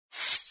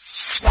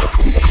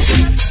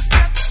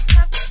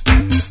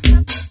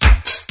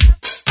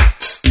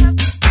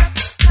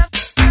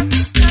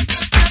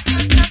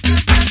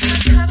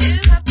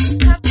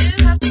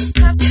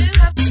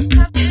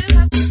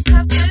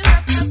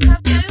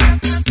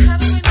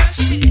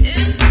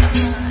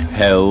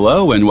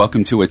Hello and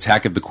welcome to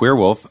Attack of the Queer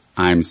Wolf.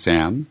 I'm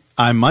Sam.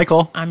 I'm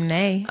Michael. I'm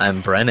Nay.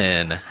 I'm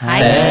Brennan. Hi.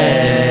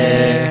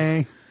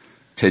 Hey.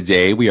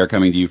 Today we are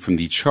coming to you from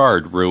the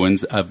charred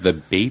ruins of the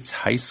Bates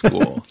High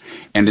School.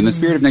 And in the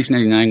spirit of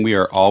 1999, we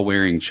are all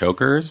wearing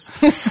chokers.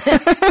 I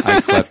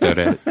kleptoed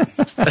it.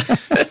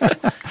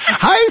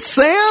 Hi,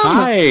 Sam.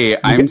 Hi,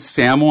 I'm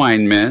Sam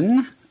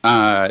Weinman,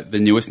 the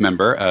newest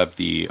member of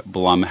the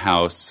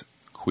Blumhouse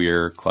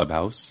Queer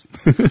Clubhouse.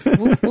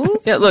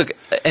 Yeah, look,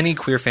 any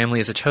queer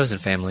family is a chosen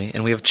family,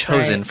 and we have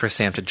chosen Right. for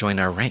Sam to join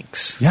our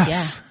ranks. Yes.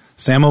 Yeah.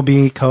 Sam will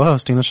be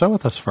co-hosting the show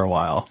with us for a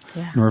while.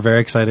 Yeah. And we're very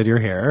excited you're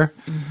here.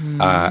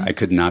 I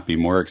could not be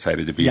more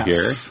excited to be here.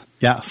 Yes.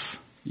 Yes.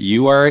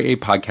 You are a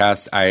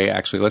podcast I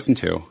actually listen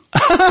to.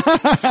 Pretty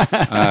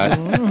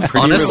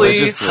Honestly,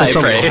 religiously. high Such a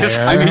praise.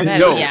 liar. I mean,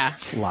 no, Yeah.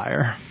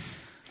 Liar.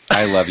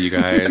 I love you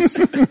guys.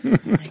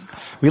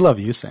 We love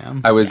you,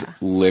 Sam. I was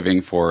living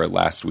for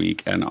last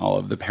week and all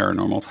of the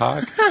paranormal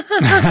talk.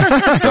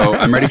 So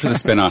I'm ready for the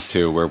spinoff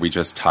too, where we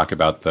just talk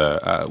about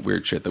the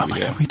weird shit that we do.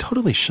 Yeah, we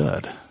totally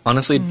should.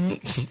 Honestly,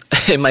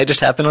 it might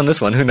just happen on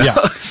this one. Who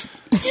knows?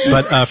 Yeah.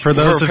 But for We're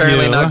those of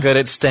apparently you not good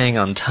at staying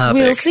on topic.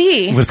 We'll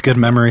see. with good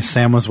memory,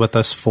 Sam was with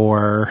us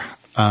for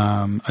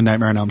A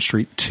Nightmare on Elm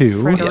Street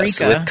 2 Frederica. Yes,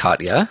 with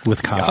Katya.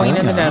 with Katya. Queen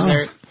in the yes.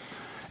 Desert.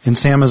 And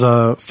Sam is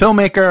a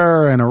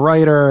filmmaker and a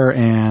writer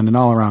and an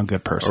all-around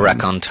good person.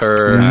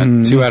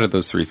 Raconteur. 2 out of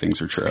those 3 things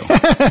are true.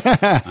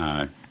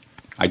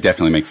 I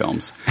definitely make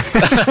films.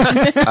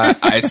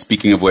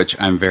 Speaking of which,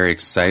 I'm very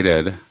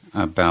excited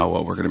about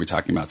what we're going to be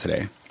talking about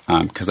today.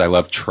 Because I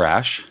love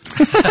trash.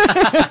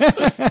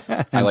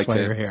 I like why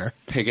to you're here.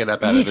 pick it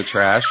up out of the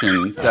trash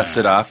and dust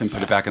it off and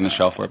put it back on the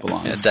shelf where it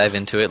belongs. Yeah, dive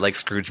into it like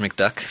Scrooge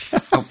McDuck.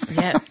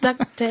 Yeah,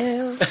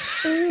 DuckTales.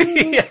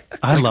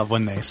 I love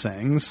when they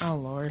sings. Oh,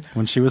 Lord.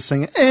 When she was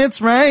singing,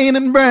 "It's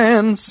raining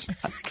brands."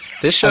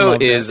 This show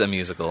love is a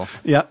musical.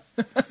 Yep.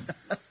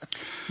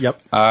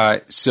 Yep.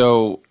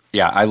 So,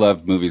 yeah, I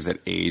love movies that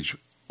age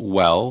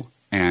well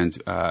and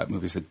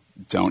movies that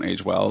don't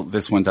age well.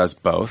 This one does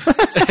both.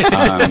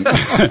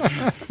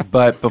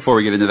 But before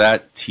we get into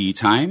that, tea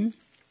time.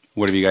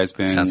 What have you guys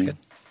been Sounds good.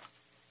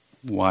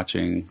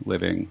 watching,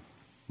 living,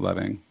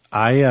 loving?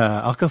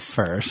 I'll go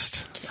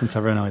first since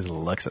everyone always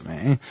looks at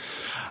me.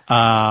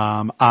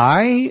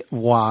 I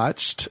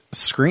watched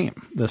Scream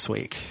this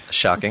week.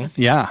 Shocking.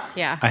 Yeah.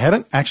 Yeah. I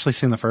hadn't actually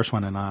seen the first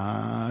one in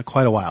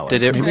quite a while.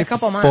 Did it- Maybe In a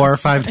couple months. 4 or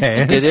 5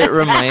 days. Did it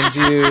remind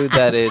you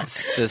that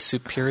it's the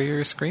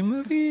superior Scream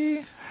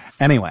movie?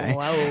 Anyway.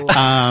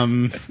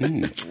 Whoa.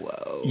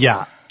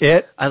 Yeah.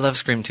 It. I love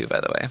Scream 2,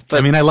 by the way. But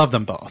I mean, I love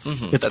them both.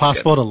 It's that's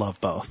possible to love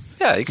both.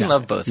 yeah, you can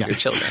love both Yeah. of your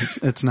children.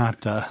 It's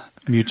not.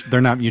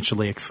 They're not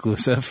mutually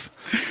exclusive.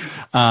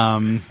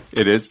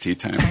 It is tea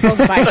time. Michael's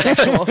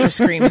bisexual for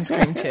Scream and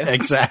Scream 2.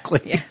 Exactly.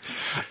 Yeah.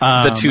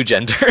 The two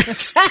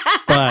genders.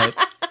 But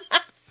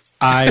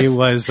I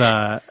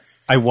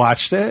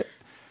watched it,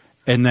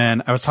 and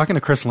then I was talking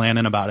to Chris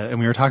Landon about it,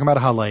 and we were talking about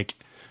how like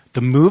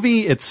the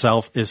movie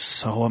itself is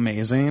so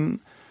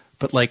amazing,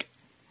 but like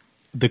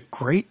the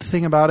great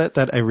thing about it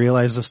that I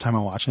realized this time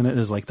I'm watching it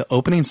is like the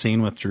opening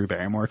scene with Drew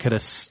Barrymore could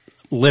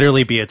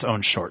literally be its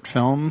own short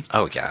film,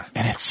 Oh, yeah.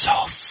 and it's so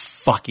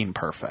fucking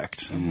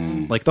perfect.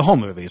 Like the whole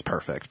movie is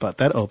perfect, but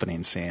that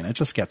opening scene, it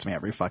just gets me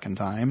every fucking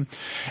time.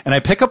 And I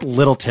pick up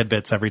little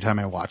tidbits every time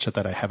I watch it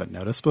that I haven't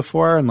noticed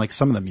before, and like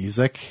some of the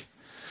music.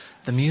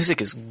 The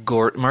music is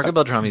gorgeous. Marco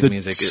Beltrami's The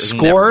music is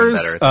never been scores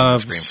better than the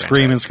of Scream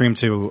Scream and franchise. Scream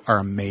 2 are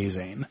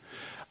amazing.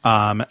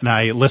 And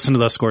I listen to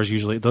those scores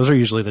usually. Those are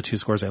usually the 2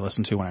 scores I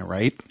listen to when I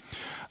write.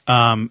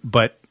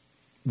 But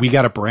we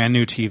got a brand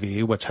new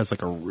TV, which has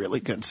like a really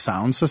good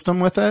sound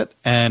system with it.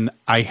 And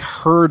I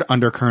heard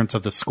undercurrents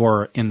of the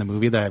score in the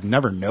movie that I've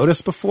never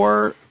noticed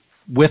before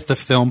with the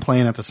film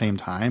playing at the same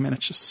time. And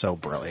it's just so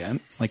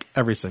brilliant. Like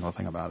every single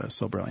thing about it is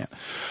so brilliant.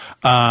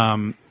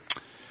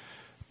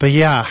 But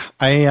yeah,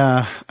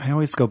 I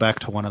always go back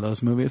to one of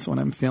those movies when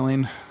I'm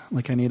feeling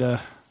like I need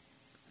a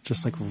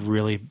just like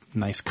really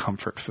nice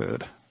comfort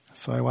food.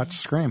 So I watched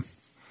Scream.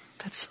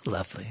 That's so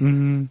lovely.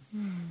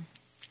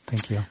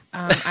 Thank you.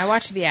 I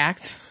watched The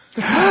Act.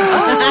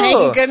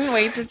 I couldn't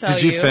wait to tell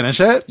Did you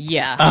finish it?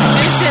 Yeah. I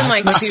finished it in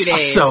like 2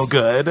 days. So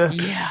good.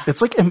 Yeah.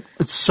 It's like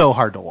it's so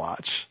hard to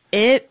watch,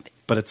 It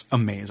but it's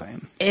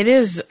amazing.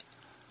 is,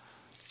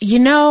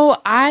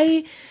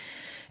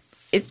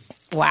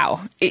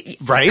 wow.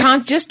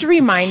 Right? Just to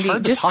remind you.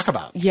 hard to Just talk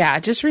about. Yeah,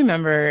 just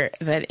remember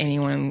that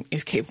anyone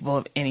is capable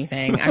of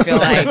anything. I feel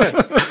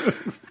like.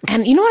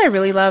 And you know what I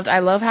really loved? I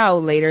love how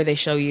later they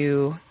show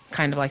you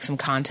kind of like some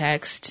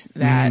context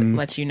that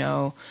lets you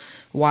know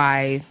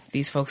why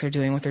these folks are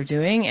doing what they're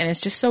doing. And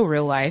it's just so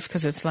real life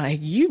because it's like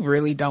you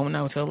really don't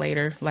know till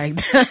later. Like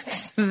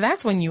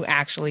that's when you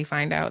actually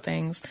find out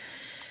things.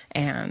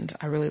 And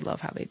I really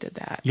love how they did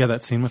that. Yeah,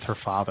 that scene with her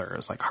father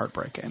is like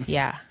heartbreaking.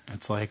 Yeah.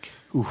 It's like,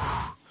 ooh,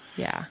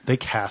 Yeah. they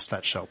cast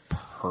that show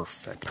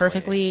perfectly.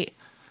 Perfectly.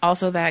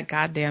 Also, that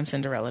goddamn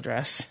Cinderella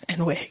dress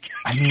and wig.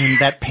 I mean,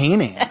 that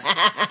painting.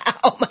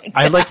 Oh my god!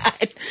 I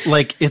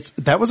like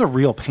that was a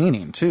real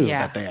painting too Yeah.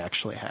 that they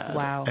actually had.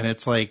 Wow. And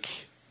it's like,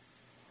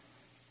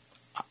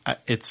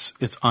 it's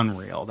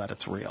unreal that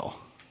it's real.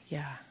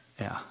 Yeah.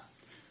 Yeah.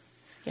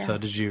 Yeah. So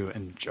did you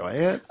enjoy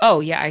it? Oh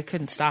yeah, I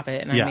couldn't stop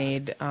it, and Yeah. I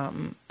made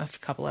a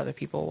couple other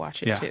people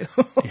watch it Yeah. too.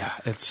 Yeah.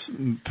 It's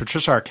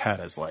Patricia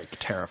Arquette is like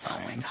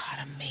terrifying.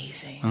 God,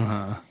 amazing.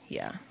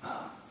 Yeah,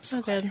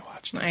 So good. you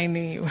watched it. I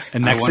knew you would.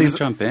 And I next want to season,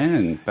 jump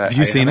in, but Have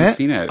you seen haven't it?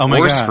 seen it. Oh my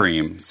or God.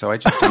 Scream. So I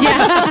just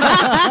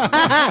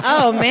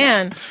Oh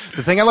man.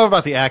 the thing I love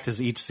about the act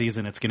is each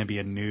season it's going to be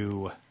a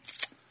new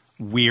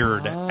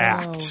weird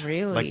act.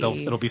 really? Like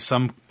it'll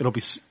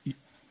be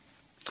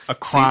a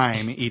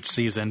crime each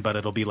season, but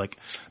it'll be like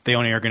they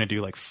only are going to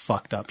do like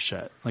fucked up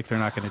shit. Like they're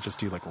not going to just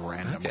do like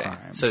random Okay.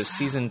 crimes. So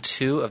season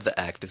 2 of the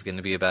act is going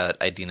to be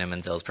about Idina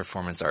Menzel's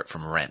performance art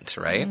from Rent,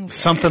 right?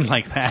 Something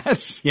like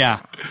that.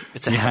 Yeah.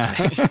 It's a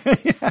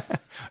happening.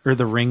 Or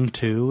The Ring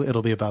 2.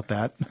 It'll be about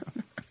that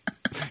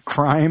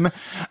crime.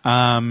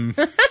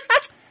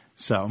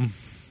 So,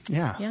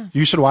 yeah.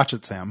 You should watch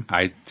it, Sam.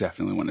 I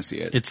definitely want to see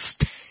it. It's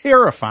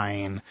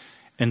terrifying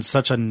in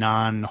such a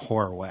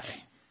non-horror way,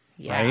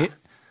 Yeah. right?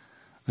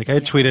 Like I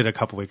tweeted a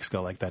couple weeks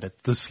ago like that it's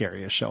the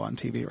scariest show on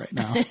TV right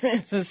now.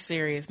 It's a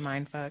serious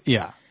mindfuck.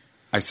 Yeah.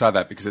 I saw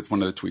that because it's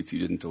one of the tweets you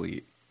didn't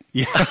delete.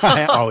 Yeah,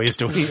 I always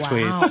delete Wow.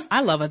 tweets.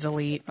 I love a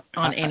delete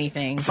on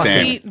anything.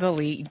 Same.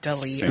 Delete.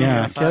 Same.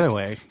 Yeah, Fuck. get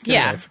away.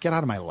 Yeah. Get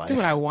out of my life. Do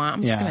what I want.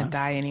 I'm just Yeah. gonna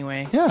die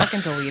anyway. Yeah.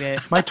 Fucking delete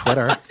it. My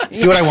Twitter.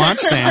 Do what I want,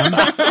 Sam.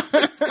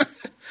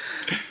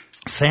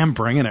 Sam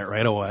bringing it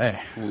right away.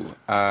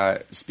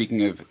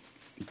 Speaking of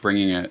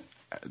bringing it,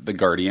 The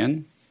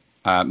Guardian.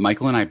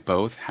 Michael and I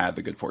both had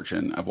the good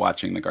fortune of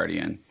watching The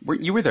Guardian.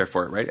 You were there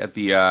for it, right? At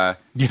the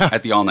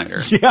at the all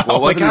nighter. Yeah, well,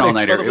 it wasn't an I all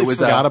nighter. totally It was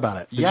forgot about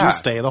it. Did yeah. you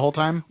stay the whole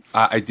time?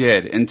 I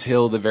did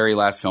until the very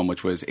last film,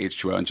 which was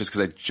H2O, and just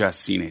because I'd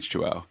just seen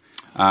H2O.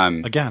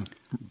 Again,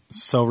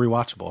 so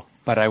rewatchable.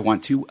 But I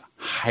want to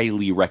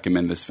highly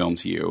recommend this film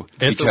to you.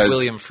 It's It's a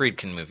William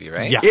Friedkin movie,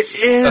 right? Yeah. It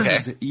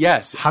is. Okay.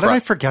 Yes. How did I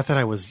forget that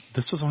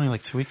this was only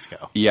like 2 weeks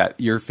ago? Yeah,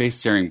 your face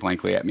staring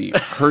blankly at me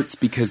hurts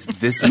because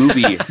this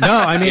movie No,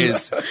 I mean,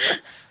 is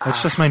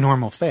it's just my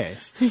normal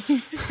face.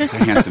 a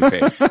handsome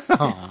face.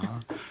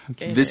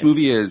 Okay, This thanks.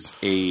 movie is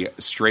a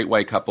straight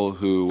white couple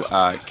who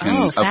can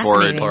afford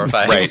fascinating.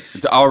 Horrifying.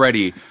 right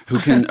already who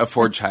can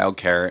afford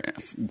childcare.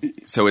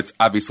 So it's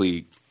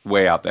obviously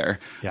way out there.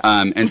 Yeah.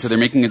 And so they're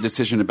making a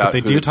decision about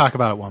They who, do talk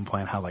about at one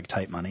point how like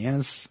tight money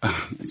is.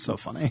 It's so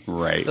funny.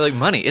 right. They're like,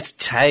 money, it's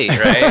tight,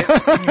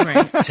 right?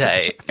 Right.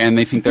 Tight. And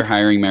they think they're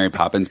hiring Mary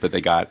Poppins, but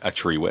they got a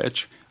tree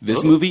witch.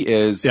 This movie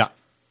is Yeah,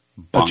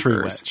 a tree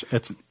bonkers. witch.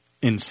 It's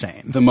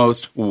insane. The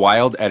most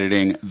wild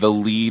editing. The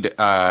lead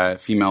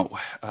female,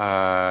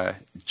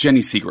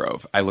 Jenny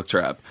Seagrove. I looked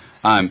her up.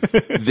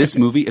 This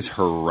movie is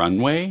her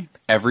runway.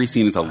 Every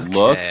scene is a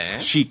look.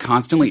 She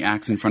constantly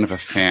acts in front of a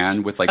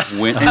fan with like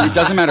wind, and it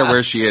doesn't matter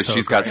where she is. So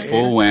She's got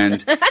full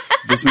wind.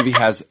 This movie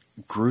has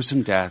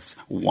gruesome deaths,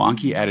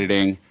 wonky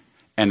editing,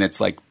 and it's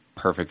like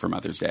perfect for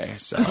Mother's Day.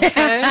 So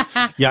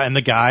Yeah, and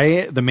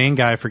the main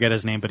guy, I forget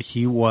his name, but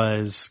he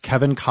was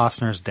Kevin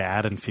Costner's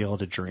dad in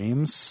Field of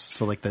Dreams.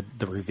 So like the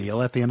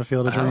reveal at the end of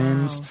Field of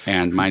Dreams.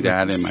 and my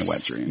dad in my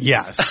wet dreams.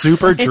 Yeah,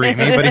 super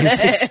dreamy, but he's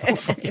like so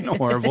fucking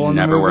horrible. in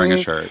the Never wearing a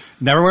movie. shirt.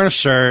 Never wearing a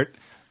shirt.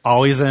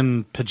 Always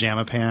in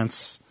pajama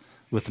pants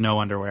with no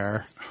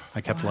underwear. I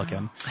kept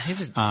looking. I need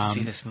to see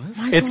this movie.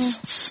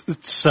 It's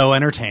so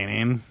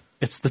entertaining.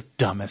 It's the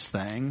dumbest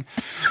thing.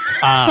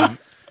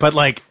 But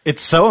like,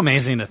 it's so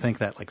amazing to think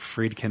that like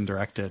Friedkin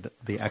directed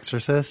The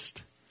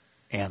Exorcist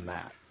and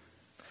that.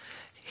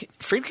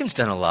 Friedkin's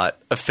done a lot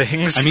of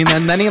things. I mean,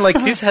 and then he like,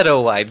 he's had a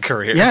wide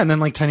career. yeah, and then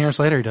like 10 years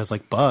later, he does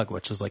like Bug,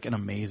 which is like an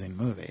amazing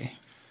movie.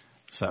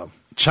 So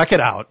check it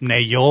out.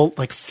 Nay, you'll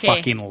like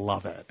fucking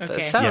love it. Okay.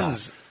 That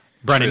sounds.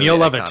 Brennan, truly you'll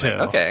love it iconic.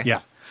 too. Okay.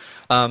 Yeah.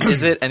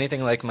 Is it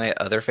anything like my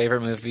other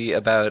favorite movie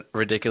about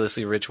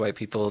ridiculously rich white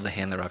people, The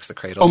Hand That Rocks the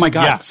Cradle? Oh my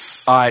god.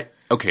 Yes.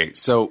 Okay,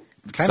 so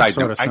Kinda side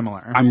sorta note,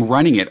 similar. I'm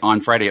running it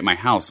on Friday at my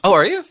house Oh,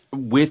 are you?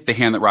 with The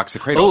Hand That Rocks the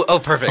Cradle. Oh,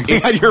 perfect.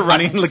 Yeah, you're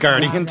running The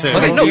Guardian too.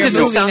 Okay, no, Your because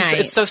movie night.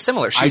 it's so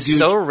similar. She's do-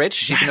 so rich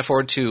she can Yes.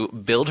 afford to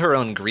build her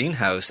own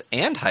greenhouse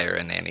and hire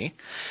a nanny,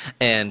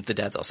 and the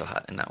dad's also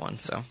hot in that one.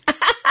 So,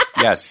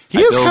 Yes. He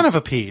is kind of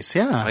a piece,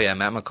 yeah. oh yeah,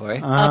 Matt McCoy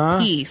A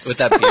piece. with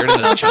that beard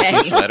and those chunky Okay.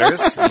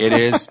 sweaters. It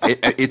is.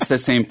 It's the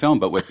same film,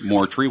 but with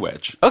more tree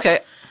witch. Okay,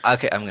 I'm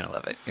gonna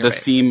love it. You're The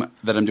right. theme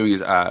that I'm doing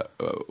is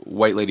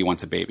white lady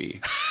wants a baby,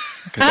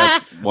 because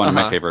that's one of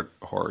my favorite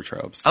horror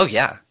tropes. Oh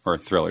yeah, Or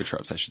thriller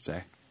tropes, I should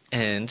say.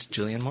 and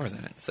Julianne Moore's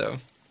in it. So,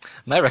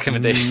 my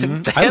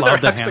recommendation. The I Hand That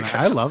love the Rocks hand. Cradle.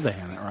 I love the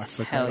hand that rocks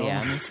the Hell cradle.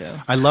 yeah, me too.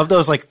 I love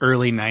those like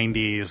early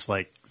 '90s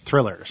like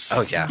thrillers.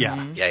 Oh yeah,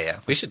 yeah. yeah.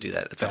 We should do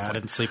that at some Bad point.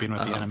 and Sleeping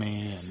with the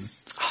Enemy, and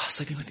Oh,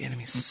 Sleeping with the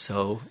Enemy is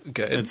so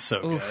good. it's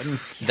so good.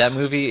 That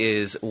movie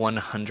is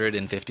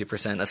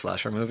 150% a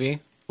slasher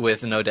movie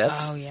with no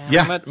deaths. Oh yeah.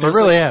 Yeah, Mo- it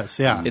mostly- really is.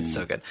 Yeah, It's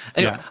so good.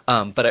 Anyway,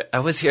 Yeah. but I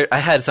was here. I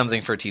had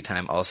something for tea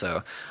time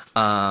also.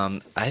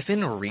 I've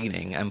been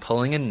reading. I'm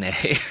pulling a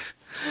nay.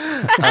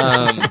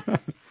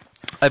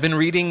 I've been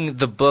reading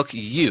the book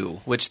You,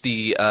 which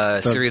the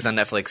series on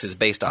Netflix is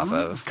based off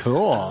of.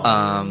 Cool.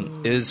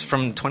 It was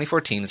from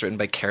 2014. It's written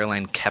by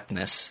Caroline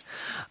Kepnes.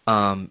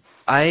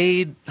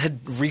 I had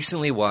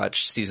recently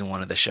watched season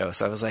 1 of the show,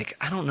 so I was like,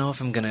 I don't know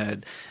if I'm going to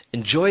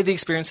enjoy the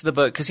experience of the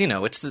book, because,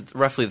 it's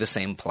roughly the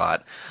same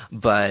plot,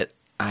 but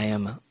I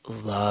am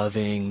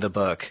loving the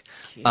book.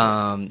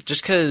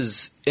 Just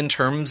because in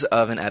terms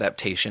of an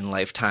adaptation,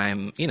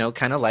 Lifetime,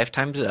 kind of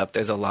Lifetimed it up.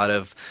 There's a lot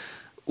of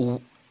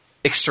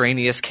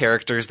extraneous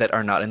characters that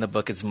are not in the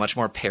book. It's much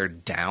more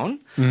pared down,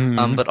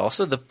 but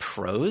also the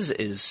prose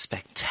is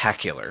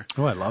spectacular.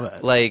 Oh, I love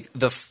it. Like,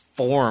 the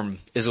form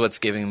is what's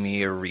giving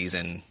me a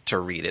reason to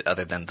read it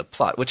other than the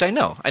plot, which I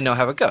know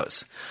how it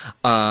goes.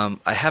 I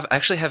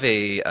actually have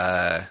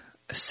a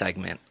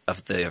segment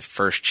of the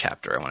first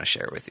chapter I want to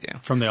share with you.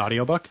 From the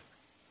audiobook?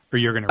 Or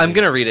you're going to read it? I'm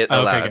going to read it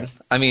aloud. Good.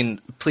 I mean,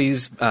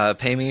 please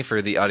pay me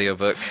for the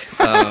audiobook.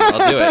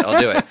 I'll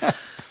do it.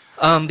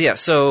 Yeah,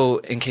 so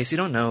in case you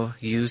don't know,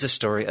 You's a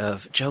story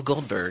of Joe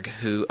Goldberg,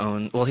 who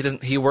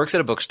he works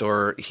at a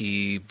bookstore.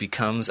 He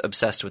becomes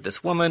obsessed with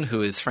this woman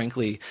who is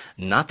frankly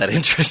not that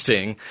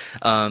interesting.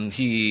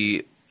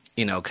 He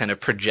kind of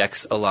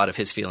projects a lot of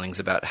his feelings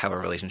about how a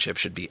relationship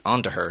should be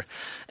onto her.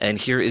 And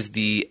here is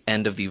the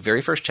end of the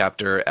very first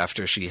chapter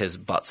after she has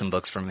bought some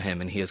books from him,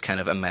 and he has kind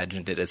of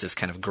imagined it as this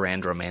kind of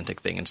grand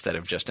romantic thing instead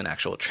of just an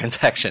actual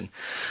transaction.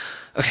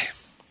 Okay.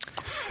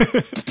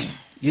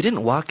 You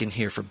didn't walk in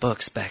here for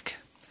books, Beck.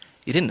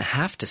 You didn't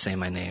have to say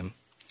my name.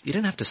 You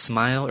didn't have to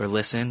smile or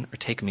listen or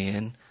take me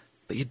in,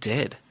 but you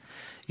did.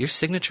 Your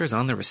signature is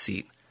on the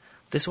receipt.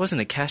 This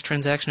wasn't a cash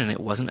transaction, and it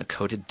wasn't a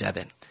coded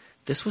debit.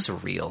 This was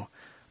real.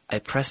 I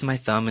press my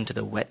thumb into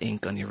the wet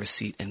ink on your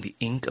receipt, and the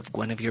ink of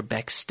Guinevere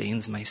Beck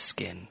stains my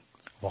skin.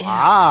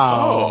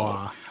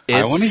 Wow.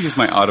 I want to use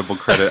my Audible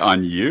credit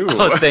on You.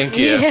 Oh, thank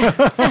you.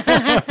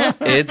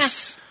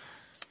 It's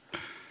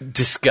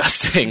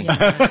disgusting.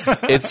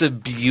 It's a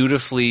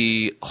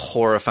beautifully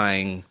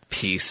horrifying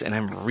piece, and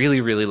I'm really,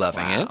 really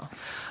loving it.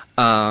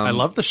 I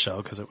love the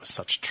show because it was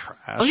such trash.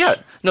 Oh, yeah.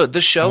 No,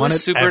 the show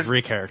was super...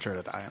 every character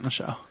to die on the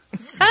show.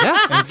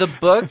 Yeah. The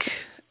book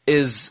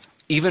is...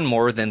 even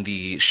more than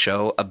the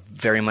show,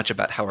 very much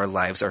about how our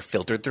lives are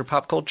filtered through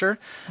pop culture.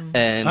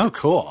 And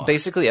cool.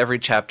 Basically every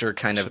chapter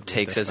kind of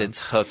takes as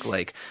its hook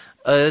like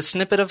a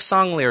snippet of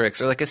song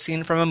lyrics or like a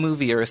scene from a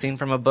movie or a scene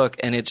from a book,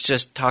 and it's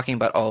just talking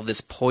about all of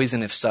this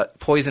poisonous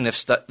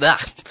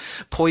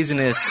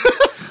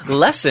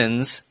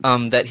lessons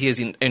that he has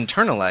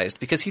internalized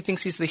because he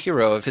thinks he's the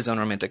hero of his own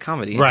romantic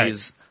comedy. Right. And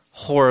he's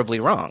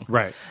horribly wrong.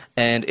 Right.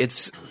 And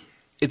it's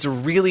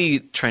really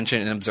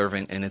trenchant and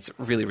observant, and it's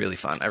really, really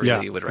fun. I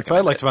really would recommend it. That's what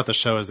I liked about the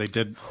show is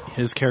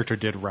his character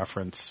did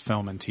reference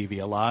film and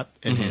TV a lot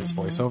in his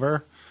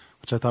voiceover,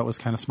 which I thought was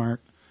kind of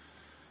smart.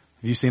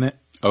 Have you seen it?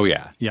 Oh,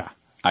 yeah. Yeah.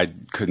 I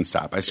couldn't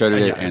stop. I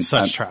started it, and it's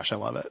such trash. I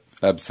love it.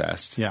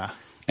 Obsessed. Yeah.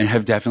 And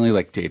have definitely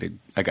dated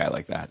a guy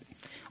like that,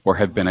 or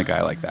have been a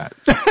guy like that.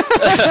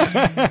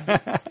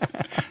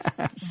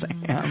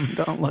 Sam,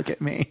 don't look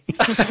at me.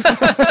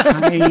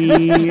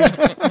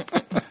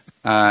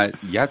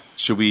 Yeah.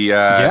 Should we?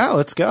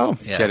 Let's go.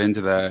 Get into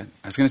the.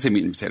 I was going to say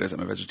meat and potatoes. I'm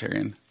a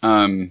vegetarian.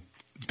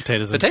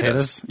 Potatoes and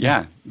potatoes.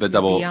 Yeah, the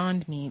double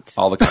Beyond Meat.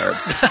 all the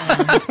carbs.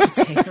 And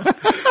potatoes.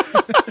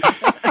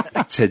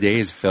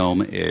 Today's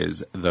film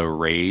is The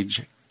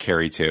Rage,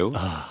 Carrie 2.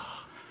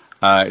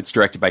 It's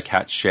directed by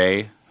Kat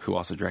Shea, who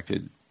also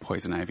directed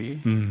Poison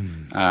Ivy.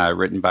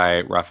 Written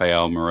by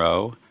Raphael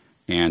Moreau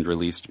and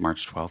released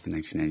March 12th,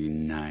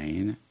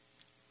 1999.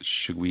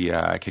 Should we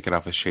kick it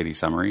off with shady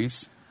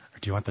summaries? Or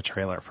do you want the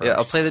trailer first? Yeah,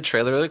 I'll play the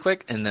trailer really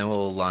quick, and then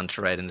we'll launch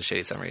right into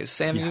shady summaries.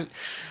 Sam,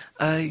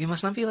 you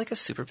must not be a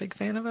super big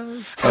fan of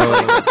us.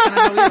 That's kind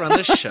of how we run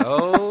the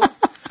show.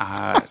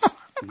 It's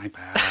my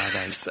bad.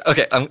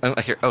 Okay, I'm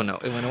here. Oh no,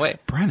 it went away.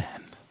 Brennan.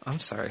 I'm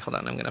sorry. Hold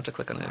on, I'm gonna have to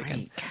click on it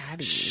again.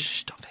 Caddy.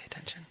 Shh! Don't pay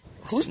attention.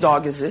 Whose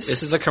dog is this?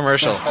 This is a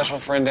commercial. My special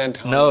friend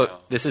Antonio. No,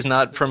 this is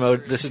not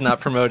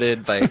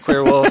promoted by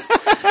Queer Wolf.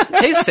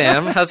 Hey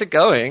Sam, how's it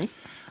going?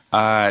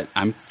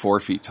 I'm 4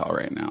 feet tall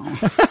right now.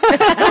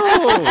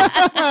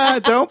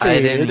 Don't be.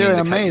 I didn't You're doing mean to cut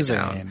you amazing.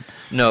 down.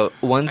 No,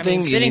 one thing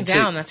you sitting need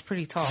down, to... that's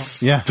pretty tall.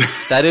 Yeah.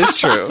 That is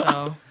true.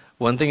 So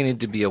One thing you need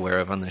to be aware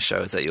of on the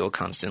show is that you will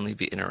constantly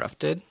be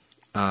interrupted,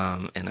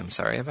 and I'm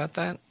sorry about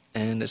that.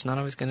 And it's not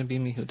always going to be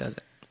me who does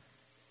it.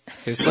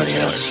 Here's the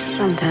trailer.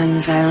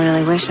 Sometimes I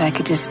really wish I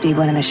could just be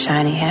one of the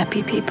shiny,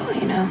 happy people,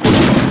 you know?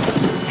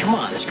 Come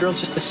on, this girl's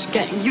just a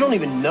skank. You don't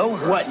even know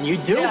her. What, you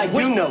do? Yeah, I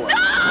do know her.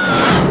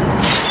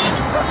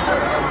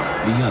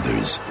 The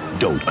others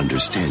don't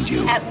understand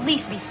you. At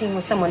least be seen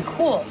with someone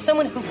cool,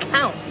 someone who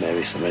counts.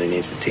 Maybe somebody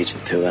needs to teach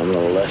the two of them a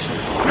little lesson.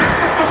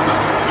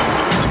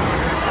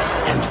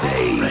 And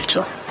they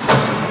Rachel?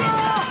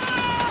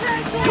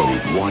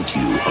 don't want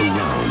you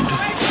around.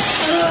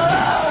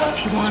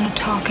 If you want to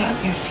talk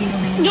out your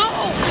feelings.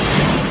 No!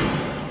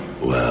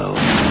 Well,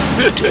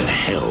 to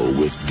hell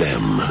with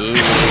them.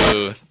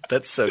 Ooh,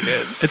 that's so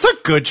good. It's a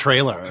good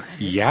trailer.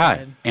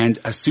 Yeah, and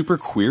a super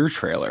queer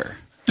trailer.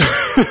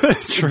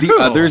 It's true. The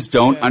others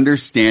don't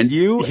understand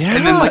you. Yeah,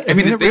 and then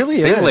it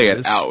really they is. lay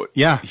it out.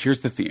 Yeah.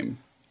 Here's the theme.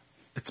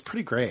 It's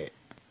pretty great.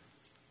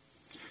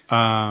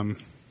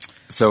 So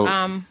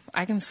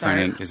I can start.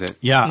 Brandon, is it?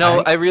 Yeah.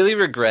 No, I really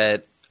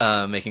regret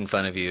making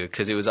fun of you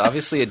because it was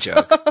obviously a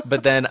joke,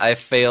 but then I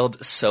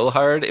failed so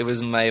hard. It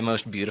was my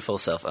most beautiful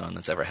self-own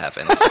that's ever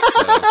happened. So.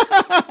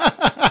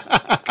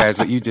 Guys,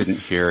 what you didn't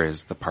hear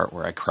is the part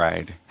where I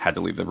cried, had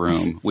to leave the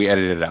room. We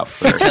edited it out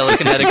for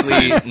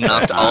Telekinetically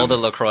knocked all the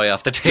LaCroix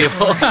off the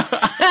table.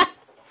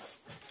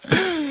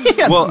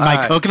 Yeah, well,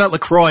 my coconut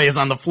LaCroix is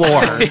on the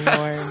floor.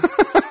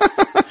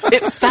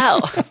 It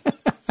fell.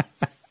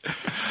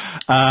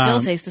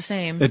 Still tastes the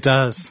same. It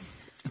does.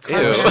 It's Ew.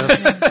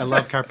 delicious. I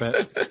love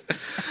carpet.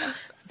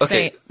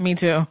 Okay. Me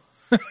too.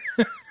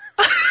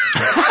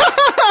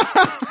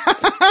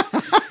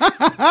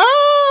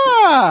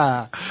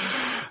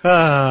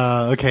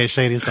 Okay,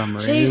 shady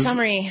summary. Shady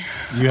summary.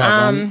 You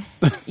have one?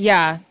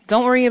 Yeah.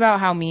 Don't worry about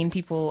how mean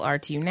people are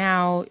to you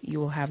now. You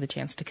will have the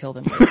chance to kill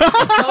them. It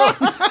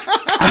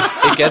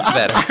gets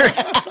better.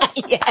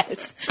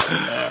 Yes.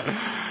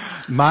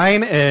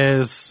 Mine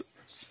is...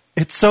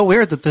 It's so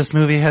weird that this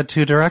movie had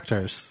two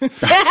directors. Mine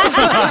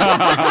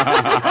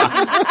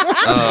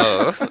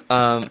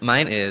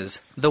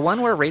is the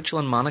one where Rachel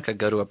and Monica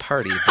go to a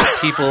party, but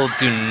people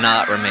do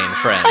not remain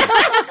friends.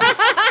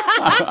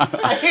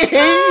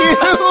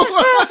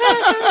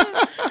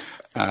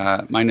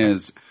 Mine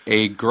is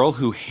a girl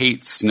who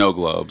hates snow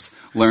globes,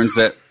 learns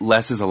that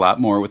less is a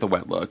lot more with a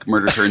wet look,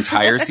 murders her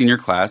entire senior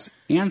class,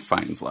 and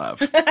finds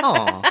love.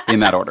 Aww. In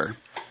that order.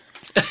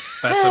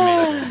 That's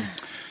amazing.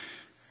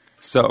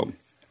 So,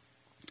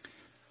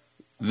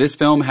 this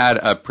film had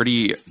a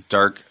pretty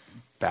dark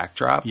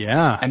backdrop.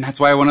 Yeah. And that's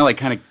why I want to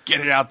kind of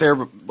get it out there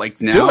now.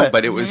 Do it.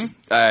 But it was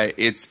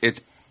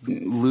it's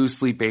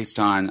loosely based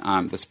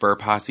on the Spur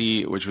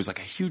Posse, which was a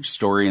huge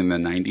story in the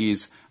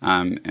 90s.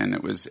 And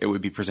it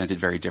would be presented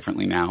very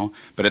differently now.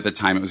 But at the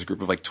time, it was a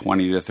group of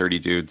 20 to 30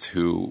 dudes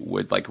who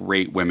would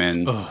rate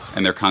women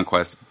and their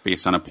conquests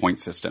based on a point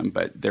system.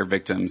 But their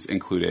victims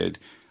included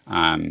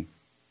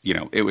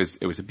it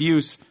was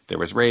abuse, there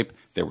was rape,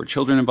 there were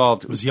children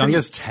involved. It was young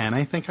as 10,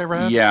 I think I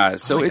read. Yeah,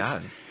 so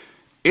God.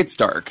 It's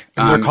dark.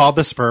 And they're called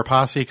the Spur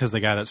Posse because the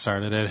guy that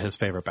started it, his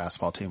favorite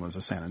basketball team was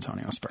the San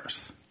Antonio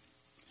Spurs.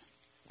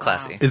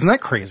 Classy. Isn't that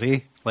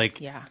crazy?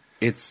 Yeah.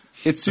 It's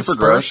the super Spurs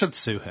gross. should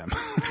sue him.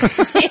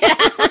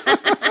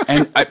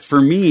 And for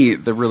me,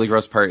 the really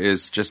gross part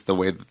is just the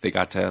way that they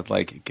got to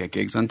get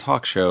gigs on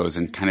talk shows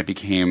and kind of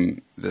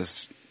became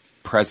this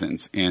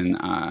presence in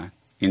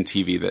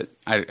TV that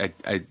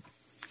I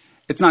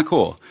it's not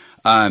cool.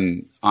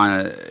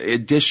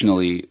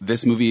 Additionally,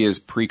 this movie is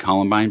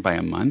pre-Columbine by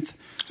a month.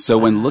 So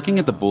when looking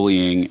at the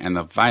bullying and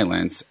the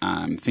violence,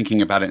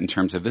 thinking about it in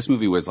terms of this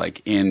movie was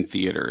in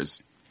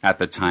theaters at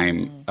the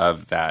time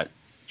of that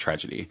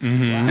tragedy.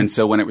 Mm-hmm. And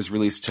so when it was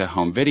released to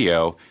home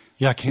video,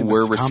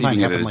 we're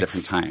receiving it at a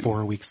different time.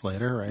 4 weeks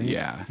later, right?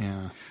 Yeah.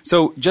 Yeah.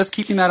 So just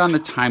keeping that on the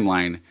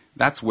timeline,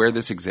 that's where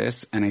this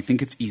exists. And I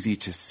think it's easy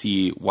to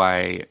see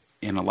why,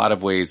 in a lot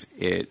of ways,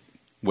 it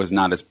was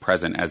not as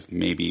present as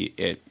maybe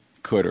it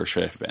could or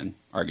should have been,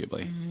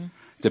 arguably,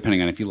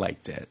 depending on if you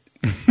liked it.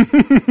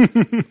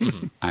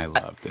 I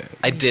loved it.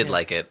 I did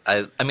like it.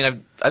 I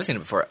mean, I've seen it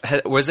before.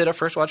 Was it a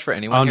first watch for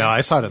anyone? Oh, here? no,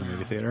 I saw it in the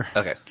movie theater.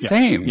 Okay. Yeah.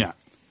 Same. Yeah.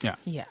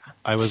 Yeah.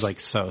 I was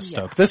so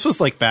stoked. This was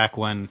back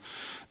when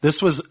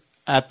this was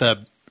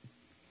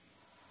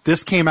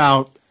this came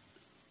out,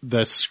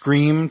 the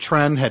Scream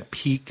trend had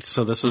peaked,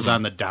 so this was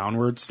on the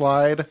downward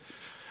slide.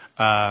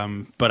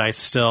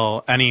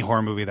 But any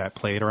horror movie that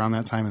played around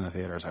that time in the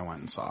theaters, I went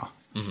and saw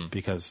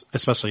because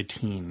especially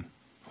teen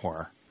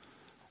horror.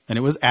 And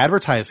it was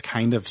advertised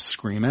kind of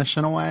Screamish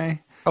in a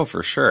way. Oh,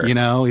 for sure.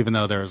 Even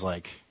though there's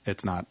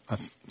it's not a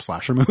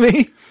slasher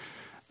movie.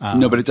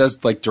 No, but it does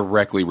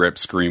directly rip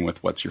Scream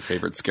with what's your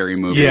favorite scary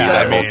movie. Yeah,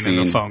 That whole and scene,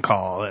 the phone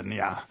call and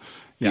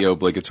the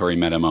obligatory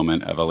meta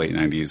moment of a late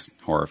 90s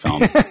horror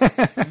film.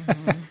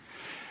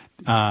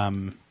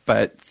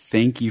 But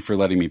thank you for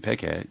letting me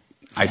pick it.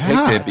 I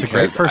picked it it's a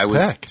great because first I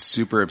was pick.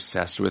 super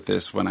obsessed with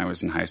this when I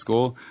was in high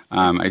school.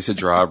 I used to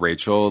draw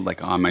Rachel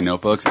on my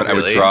notebooks, but I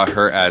would Really? draw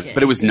her as,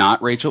 but it was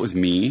not Rachel, it was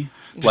me.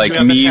 you have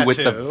the Me with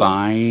the tattoo?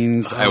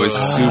 vines. I was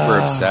super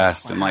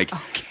obsessed. And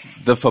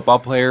the football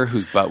player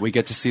whose butt we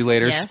get to see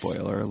later, Yes.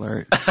 spoiler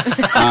alert.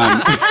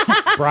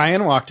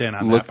 Brian walked in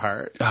on that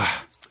part,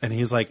 and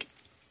he's like,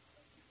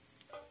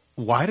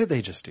 "Why did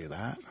they just do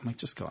that?" I'm like,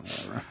 "Just go in the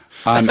other room."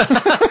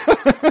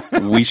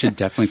 We should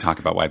definitely talk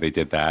about why they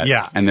did that.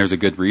 Yeah. And there's a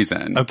good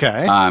reason.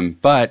 Okay.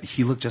 But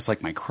he looked just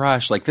like my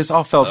crush. This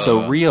all felt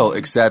so real,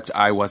 except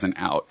I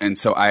wasn't out. And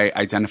so I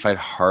identified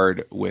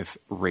hard with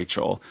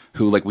Rachel,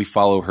 who we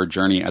follow her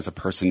journey as a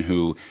person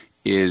who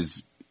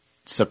is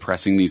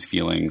suppressing these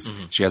feelings.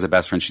 She has a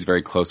best friend she's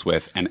very close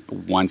with. And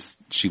once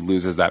she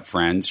loses that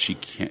friend, she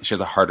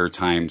has a harder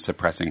time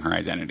suppressing her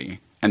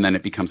identity. And then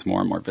it becomes more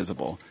and more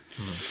visible.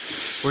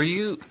 Were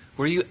you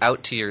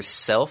out to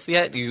yourself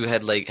yet? You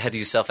had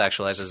you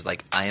self-actualized as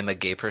I am a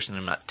gay person and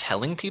I'm not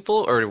telling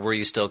people, or were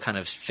you still kind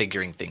of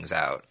figuring things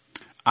out?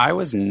 I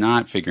was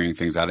not figuring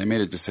things out. I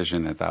made a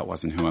decision that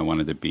wasn't who I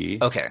wanted to be.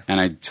 Okay. And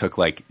I took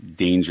like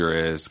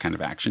dangerous kind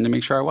of action to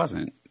make sure I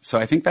wasn't. So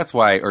I think that's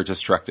why, or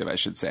destructive, I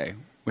should say,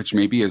 which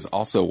maybe is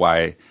also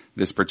why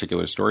this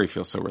particular story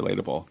feels so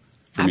relatable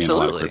for me and a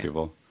lot of queer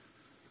people.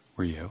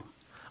 Were you?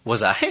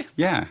 Was I?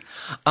 Yeah.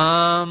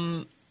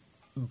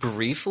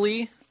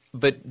 Briefly,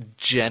 but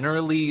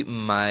generally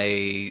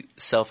my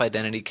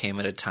self-identity came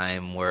at a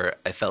time where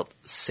I felt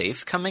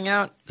safe coming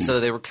out. So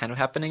they were kind of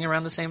happening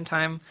around the same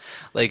time.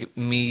 Like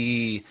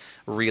me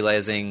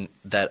realizing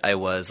that I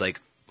was like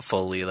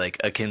fully like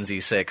a Kinsey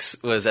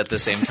 6 was at the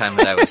same time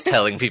that I was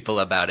telling people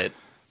about it,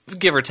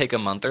 give or take a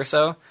month or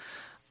so.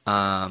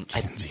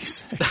 Kinsey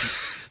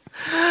 6.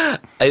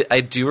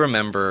 I do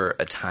remember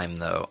a time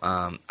though.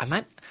 I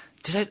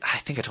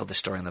think I told this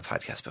story on the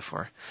podcast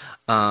before.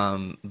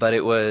 But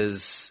it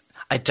was,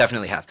 I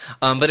definitely have.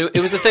 But it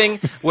was a thing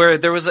where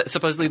there was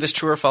supposedly this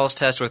true or false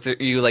test where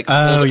you like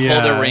hold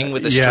a ring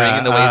with a string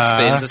and the way it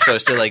spins is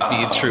supposed to like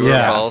be true or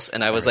false.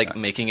 And I was like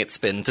making it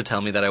spin to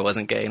tell me that I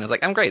wasn't gay. And I was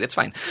like, I'm great. It's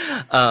fine.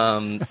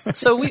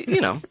 So we,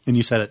 And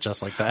you said it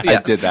just like that.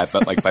 I did that,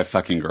 but like by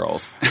fucking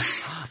girls.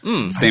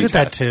 Same I did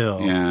that test. too.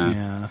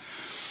 Yeah.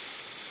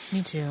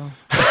 Me too.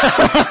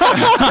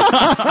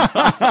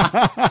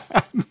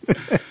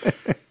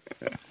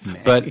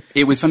 But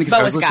it was funny because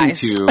I was listening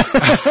guys.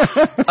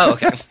 Oh,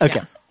 okay.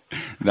 Okay.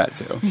 that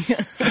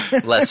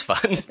too. Less fun.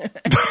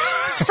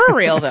 It's for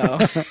real though.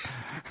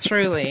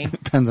 Truly.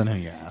 Depends on who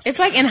you ask. It's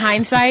like in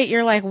hindsight,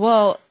 you're like,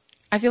 well,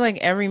 I feel like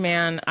every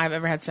man I've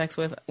ever had sex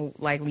with,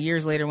 like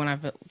years later when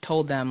I've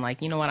told them,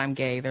 like, you know what, I'm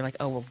gay, they're like,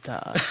 oh, well,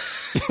 duh.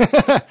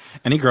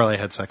 Any girl I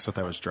had sex with,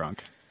 I was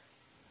drunk.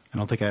 I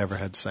don't think I ever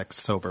had sex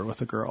sober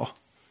with a girl.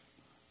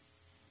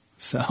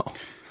 So,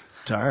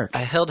 dark. I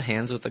held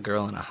hands with a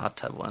girl in a hot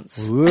tub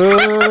once.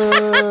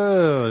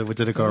 Whoa!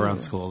 Did it go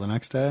around school the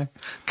next day?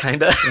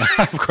 Kinda.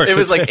 Of course It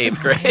was it like did. 8th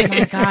grade. Oh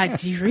my God.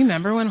 Do you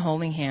remember when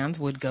holding hands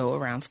would go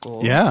around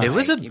school? Yeah. It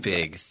was a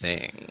big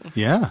thing.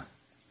 Yeah.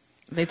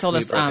 They told We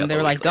us, broke up they a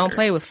were like, week don't later.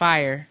 play with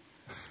fire.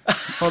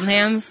 Holding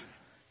hands,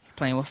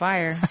 playing with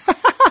fire.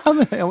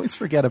 I always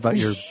forget about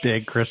your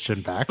big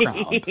Christian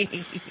background.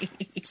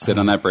 Sit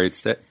on that break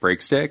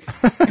stick.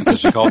 That's what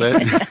she called it.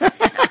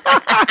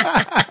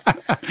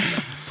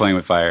 Playing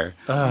with fire.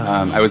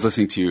 I was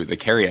listening to the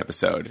Carrie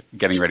episode,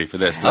 getting ready for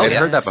this. 'Cause I'd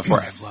heard that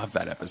before. I love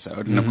that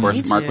episode. And of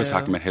course, Me Mark was too.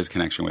 talking about his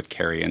connection with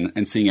Carrie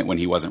and seeing it when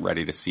he wasn't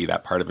ready to see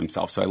that part of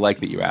himself. So I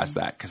like that you asked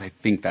that because I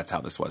think that's how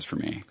this was for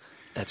me.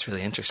 That's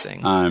really interesting.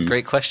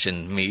 Great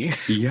question, me.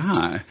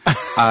 Yeah.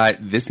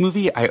 This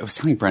movie, I was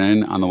telling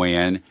Brennan on the way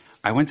in,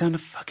 I went down a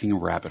fucking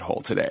rabbit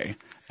hole today.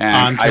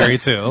 And On Carrie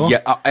too?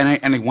 Yeah,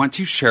 and I want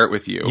to share it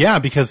with you. Yeah,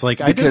 because I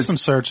did Because- some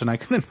search and I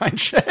couldn't find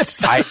shit.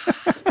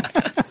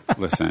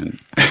 Listen,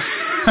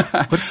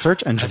 What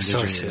search engine did you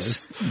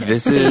sources. use?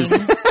 this is...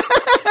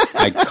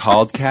 I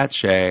called Kat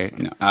Shea.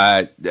 No,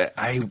 I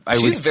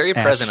She's was very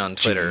Ash present on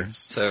Twitter,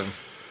 Jeeves. so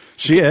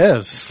She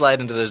is.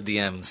 slide into those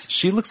DMs.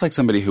 She looks like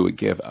somebody who would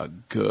give a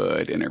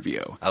good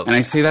interview. Oh, and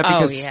I say that Oh,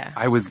 because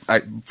yeah.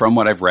 from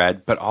what I've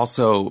read, but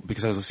also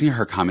because I was listening to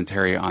her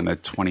commentary on the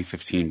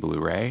 2015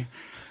 Blu-ray.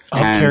 Of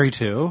Carrie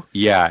too?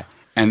 Yeah.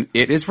 And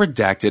it is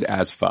redacted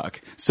as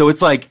fuck. So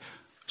it's like,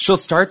 she'll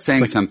start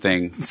saying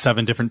something.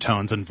 7 different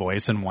tones and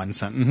voice in one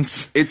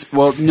sentence. It's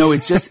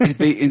just,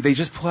 they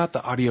just pull out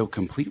the audio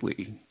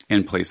completely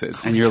in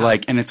places. And you're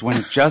like, and it's when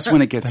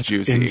it gets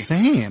juicy.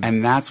 insane.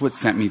 And that's what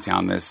sent me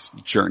down this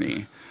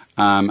journey.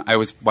 I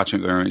was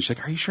watching the room and she's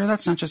like, are you sure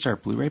that's not just our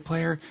Blu-ray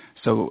player?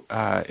 So,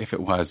 if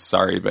it was,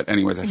 sorry. But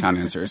anyways, I found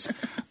answers.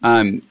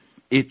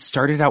 It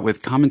started out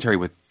with commentary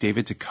with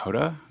David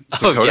Dakota.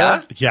 Oh,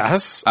 yeah?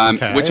 Yes.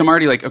 Okay. Which I'm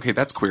already like, okay,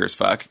 that's queer as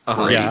fuck.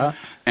 Great. Yeah.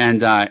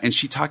 And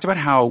she talked about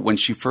how when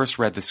she first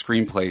read the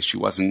screenplay, she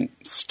wasn't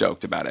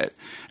stoked about it.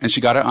 And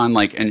she got it on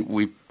like, and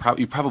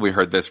you probably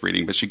heard this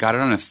reading, but she got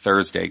it on a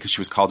Thursday because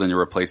she was called in to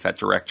replace that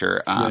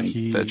director,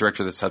 the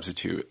director of The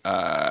Substitute,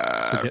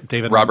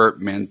 David Robert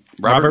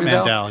Robert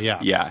Mandel, yeah.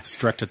 Yeah. He's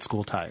directed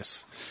School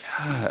Ties.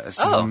 Yes.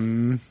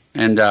 Oh.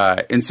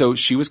 And so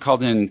she was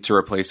called in to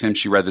replace him.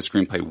 She read the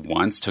screenplay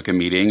once, took a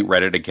meeting,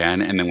 read it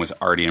again, and then was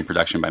already in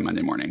production by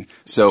Monday morning.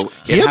 So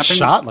He had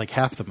shot like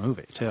half the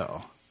movie too.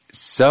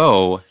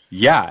 So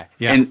yeah.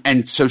 Yeah.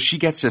 And so she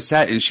gets to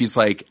set and she's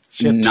like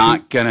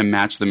not gonna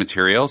match the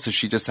material. So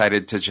she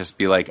decided to just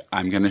be like,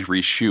 I'm gonna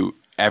reshoot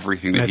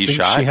everything that And I he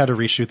think shot. she had to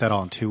reshoot that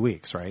all in 2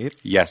 weeks, right?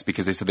 Yes,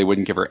 because they said they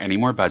wouldn't give her any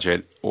more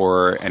budget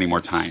or any more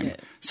time.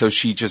 So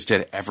she just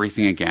did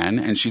everything again.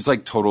 And she's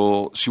like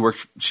she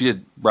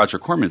did Roger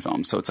Corman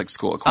films. So it's like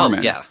School of Corman.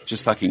 Oh, yeah.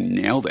 Just fucking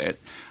nailed it.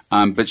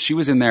 But she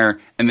was in there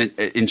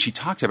and she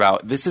talked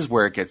about, this is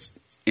where it gets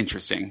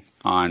interesting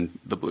on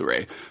the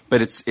Blu-ray,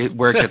 but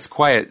where it gets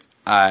quiet.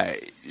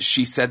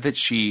 She said that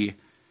she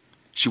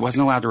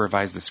wasn't allowed to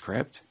revise the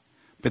script,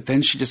 but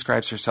then she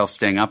describes herself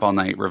staying up all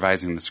night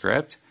revising the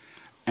script.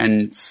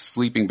 and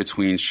sleeping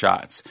between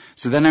shots.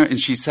 So then, and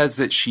she says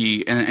that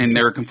and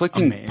there are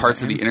conflicting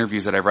parts of the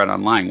interviews that I've read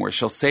online where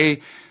she'll say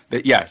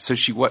that, so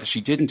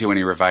she didn't do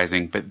any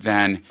revising, but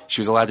then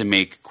she was allowed to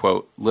make,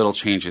 quote, little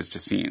changes to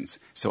scenes.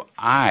 So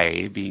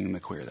I, being the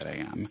queer that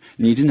I am,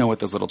 need to know what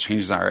those little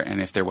changes are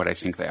and if they're what I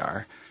think they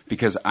are,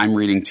 because I'm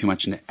reading too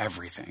much into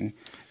everything,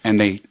 and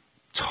they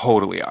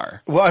totally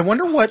are. Well, I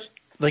wonder what,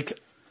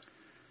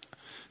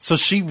 so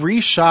she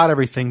reshot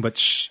everything,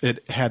 but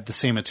it had the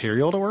same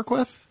material to work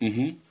with?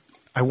 Mm-hmm.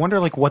 I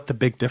wonder, what the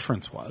big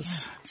difference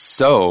was.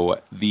 So,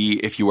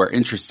 if you are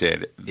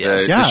interested,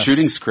 the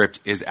shooting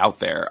script is out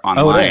there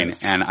online,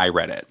 and I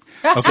read it.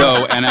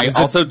 So, and I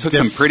also took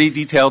some pretty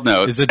detailed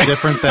notes. Is it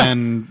different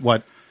than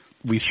what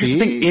we see?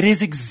 Thing, it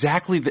is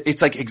exactly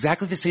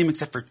the same,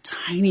 except for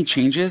tiny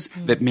changes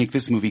that make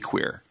this movie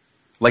queer.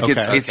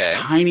 It's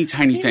tiny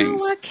things. You know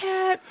what,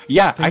 Kat?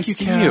 Yeah, I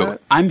see you.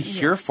 I'm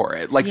here for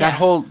it.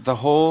 The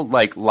whole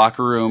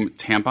locker room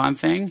tampon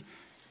thing,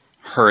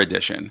 her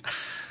edition.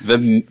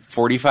 The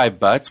 45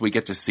 butts we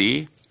get to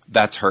see,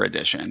 that's her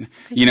edition.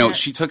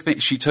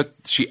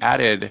 She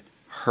added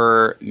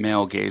her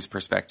male gaze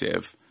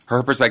perspective,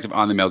 her perspective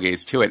on the male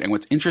gaze to it. And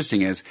what's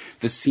interesting is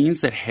the scenes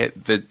that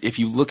if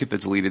you look at the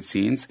deleted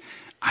scenes,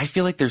 I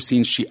feel like there's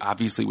scenes she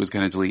obviously was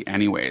going to delete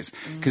anyways,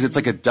 because it's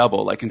like a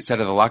double.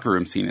 Instead of the locker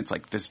room scene, it's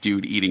this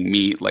dude eating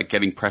meat,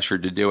 getting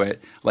pressured to do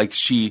it.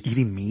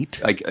 Eating meat?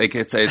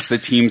 It's the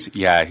team's.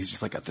 Yeah, he's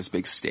just got this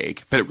big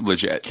steak, but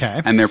legit.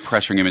 Okay. And they're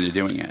pressuring him into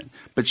doing it.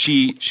 But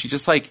she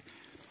just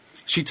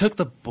she took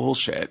the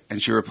bullshit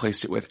and she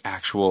replaced it with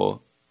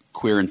actual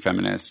queer and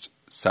feminist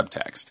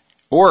subtext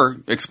or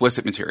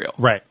explicit material,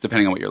 right?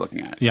 Depending on what you're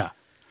looking at. Yeah.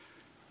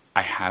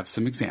 I have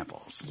some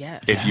examples.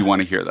 Yes. If you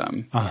want to hear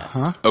them.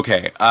 Uh-huh.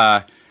 Okay.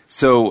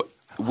 So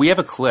we have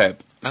a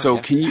clip. So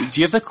do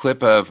you have the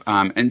clip of,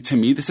 and to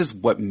me, this is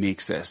what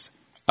makes this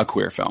a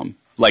queer film.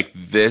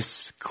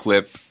 This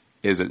clip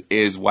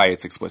is why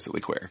it's explicitly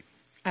queer.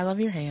 I love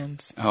your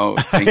hands. Oh,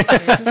 thank you.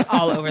 They're just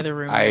all over the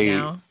room right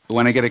now.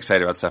 When I get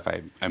excited about stuff,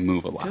 I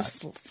move a lot.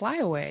 Just fly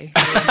away.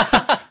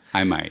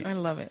 I might. I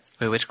love it.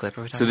 Wait, which clip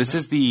are we talking about? So this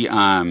is the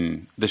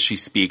She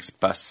Speaks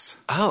bus.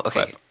 Oh,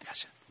 okay. Clip.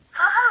 Gotcha. Oh,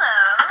 hello.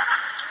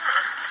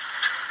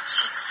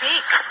 She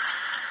speaks.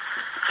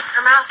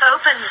 Her mouth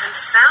opens and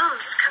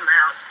sounds come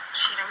out.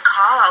 She didn't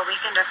call all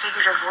weekend. I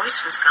figured her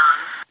voice was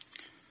gone.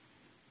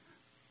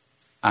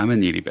 I'm a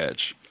needy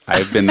bitch.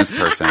 I've been this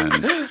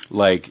person.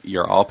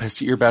 You're all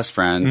pissed at your best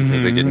friend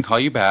because they didn't call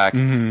you back,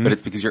 but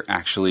it's because you're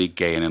actually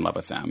gay and in love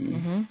with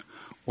them.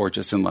 Or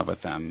just in love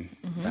with them.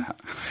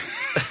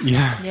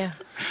 Yeah. Yeah.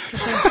 For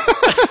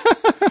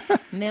sure.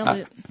 Nailed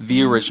it.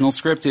 The original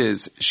script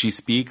is she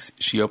speaks,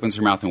 she opens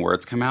her mouth and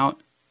words come out.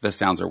 The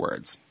sounds are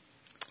words.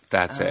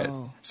 That's it.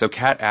 So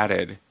Kat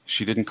added,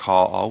 she didn't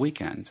call all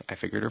weekend. I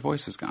figured her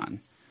voice was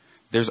gone.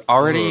 There's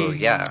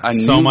already a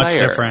so new much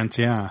layer. difference,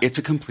 yeah. It's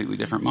a completely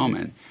different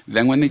moment.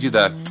 Then when they do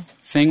the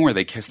thing where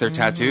they kiss their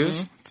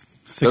tattoos,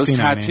 those 16,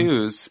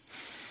 tattoos,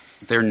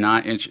 they're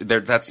not.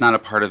 That's not a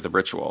part of the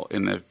ritual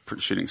in the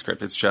shooting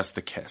script. It's just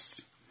the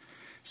kiss.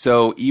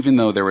 So even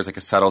though there was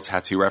a subtle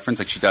tattoo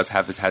reference, she does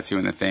have the tattoo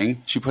in the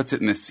thing, she puts it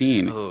in the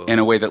scene in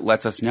a way that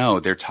lets us know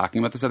they're talking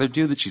about this other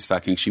dude that she's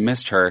fucking. She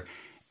missed her,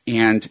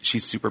 and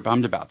she's super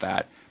bummed about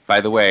that.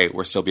 By the way,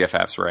 we're still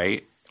BFFs,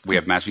 right? We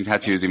have matching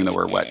tattoos, even though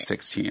we're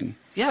 16.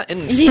 Yeah,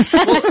 and and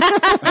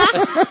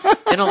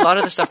a lot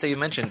of the stuff that you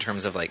mentioned in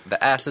terms of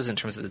the asses, in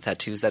terms of the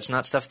tattoos, that's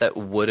not stuff that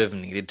would have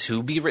needed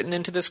to be written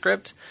into the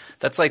script.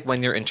 That's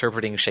when you're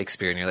interpreting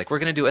Shakespeare and you're we're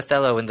going to do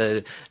Othello in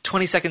the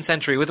 22nd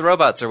century with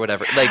robots or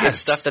whatever. It's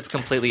stuff that's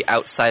completely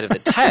outside of the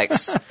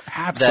text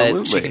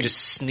that she can just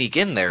sneak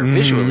in there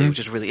visually, which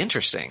is really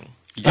interesting.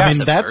 Yes. I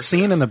mean, that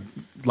scene in the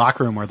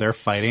locker room where they're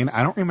fighting,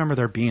 I don't remember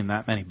there being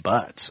that many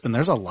butts. And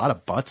there's a lot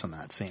of butts in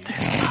that scene.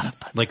 There's a lot of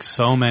butts.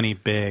 So many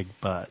big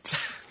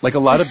butts. A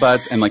lot of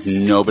butts, and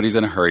nobody's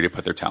in a hurry to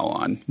put their towel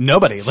on.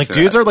 Nobody.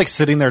 Dudes are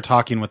sitting there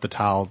talking with the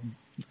towel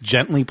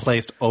gently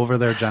placed over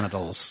their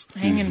genitals.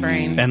 Hanging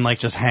brain. And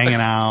just hanging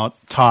out,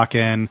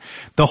 talking.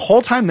 The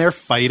whole time they're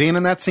fighting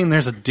in that scene,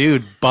 there's a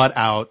dude butt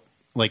out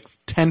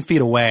 10 feet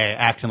away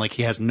acting like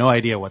he has no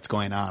idea what's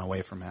going on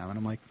away from him.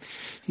 And I'm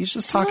he's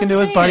just talking to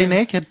his buddy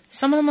naked.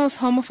 Some of the most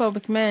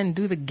homophobic men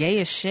do the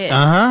gayest shit.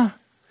 Uh-huh.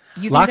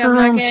 You think locker that's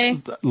rooms,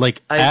 not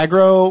gay?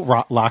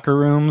 aggro locker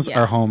rooms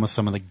are home with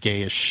some of the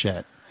gayest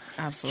shit.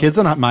 Absolutely. Kids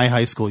in my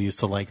high school used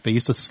to they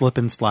used to slip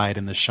and slide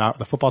in the shower.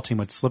 The football team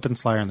would slip and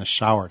slide in the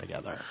shower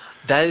together.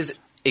 That is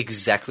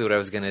exactly what I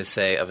was going to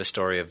say of a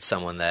story of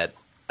someone that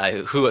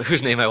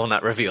whose name I will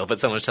not reveal,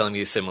 but someone was telling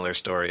me a similar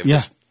story of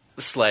just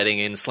sliding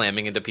in,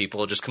 slamming into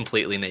people, just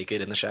completely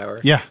naked in the shower.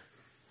 Yeah.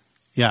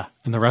 Yeah.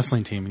 And the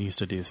wrestling team used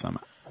to do some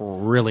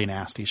really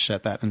nasty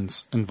shit that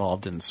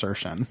involved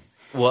insertion.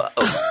 Well,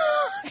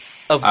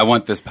 I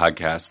want this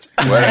podcast.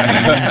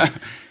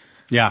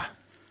 Yeah.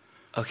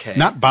 Okay.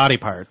 Not body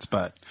parts,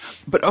 but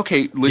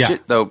okay,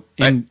 legit though.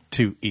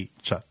 Into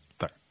each other.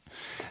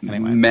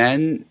 Anyway.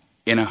 Men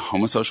in a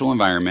homosocial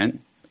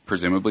environment,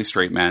 presumably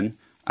straight men,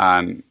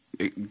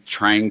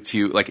 trying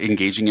to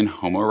engaging in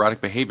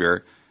homoerotic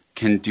behavior,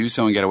 can do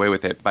so and get away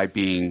with it by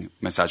being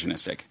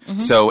misogynistic.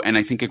 So, and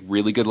I think a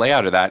really good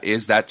layout of that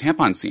is that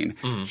tampon scene.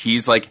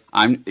 He's like,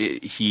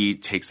 he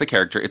takes the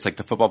character. It's like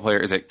the football player.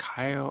 Is it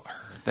Kyle?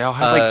 They all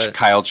have like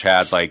Kyle,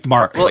 Chad, like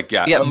Mark. Well, like,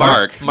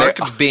 Mark They-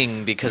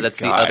 Bing, because that's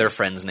the God. other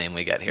friend's name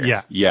we get here.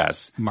 Yeah.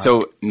 Yes. Mark.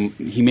 So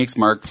he makes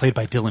Mark. Played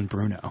by Dylan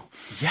Bruno.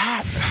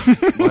 Yeah.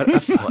 Well,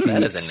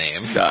 that is a name.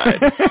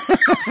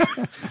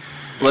 Stud.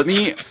 Let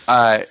me.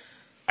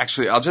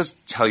 Actually, I'll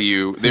just tell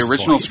you, the His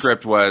original voice.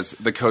 script was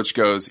the coach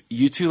goes,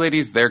 "You two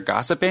ladies, they're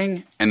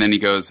gossiping," and then he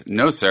goes,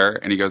 "No, sir,"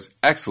 and he goes,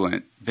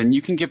 "Excellent. Then you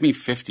can give me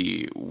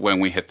 50 when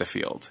we hit the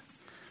field."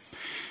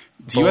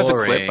 Do you have the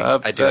clip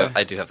of? I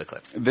do have the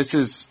clip. This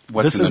is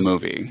what's in the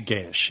movie.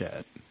 Gay as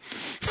shit.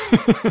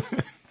 Here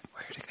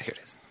it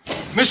is.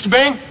 Mr.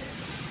 Bing,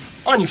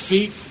 on your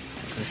feet.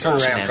 Turn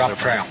around, drop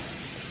trowel.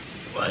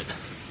 What?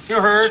 You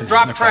heard,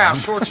 drop trowel,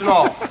 shorts and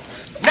all.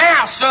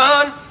 Now,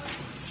 son,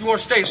 if you want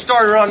to stay a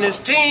starter on this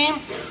team,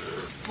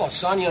 come on,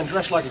 son, you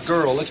undress like a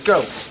girl. Let's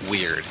go.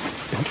 Weird.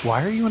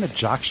 Why are you in a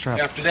jockstrap?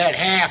 After that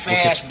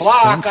half-ass Look at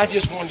block, Fenton. I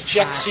just wanted to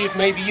check to see if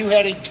maybe you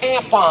had a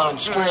tampon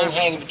string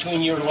hanging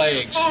between your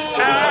legs.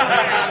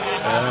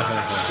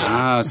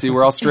 See,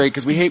 we're all straight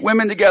because we hate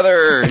women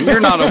together. And you're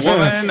not a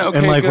woman. Okay,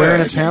 And like good.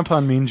 wearing a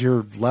tampon means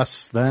you're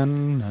less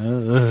than.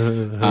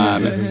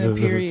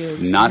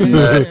 Periods. Not in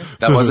the.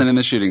 That wasn't in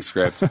the shooting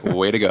script.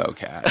 Way to go,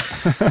 Kat.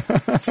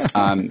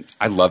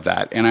 I love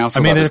that, and I also.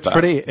 I mean, love his it's butt.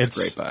 pretty.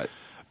 It's great butt.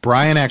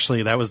 Brian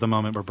actually, that was the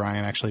moment where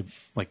Brian actually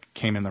like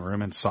came in the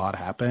room and saw it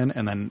happen,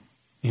 and then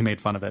he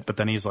made fun of it. But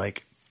then he's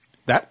like,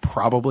 "That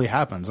probably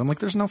happens." I'm like,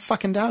 "There's no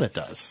fucking doubt it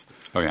does."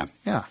 Oh yeah.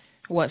 Yeah,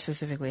 What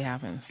specifically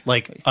happens?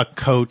 like a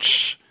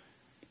coach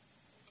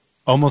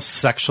almost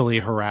sexually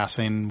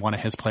harassing one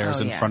of his players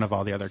Oh, in yeah. front of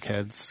all the other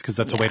kids because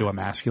that's a Yeah. way to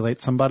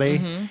emasculate somebody,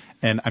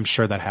 and I'm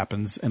sure that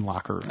happens in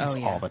locker rooms Oh,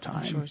 yeah. all the time.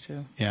 I'm sure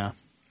too. Yeah.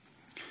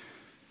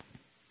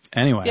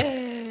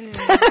 Anyway,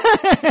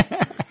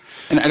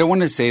 And I don't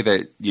want to say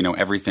that,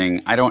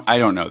 everything. I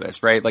don't know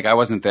this, right? Like I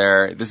wasn't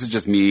there. This is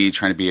just me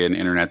trying to be an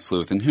internet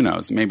sleuth, and who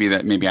knows? Maybe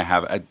I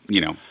have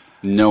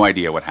no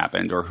idea what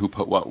happened or who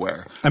put what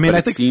where. I mean, But I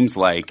it think seems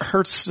like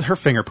her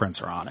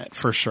fingerprints are on it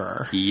for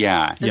sure.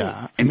 yeah.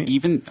 Yeah. And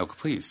even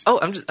please. Oh,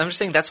 I'm just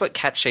saying that's what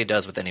Kat Shea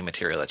does with any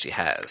material that she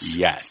has.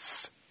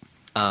 Yes.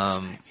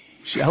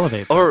 She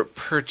elevates it. Or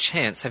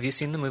perchance, have you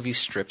seen the movie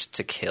Stripped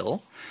to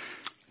Kill?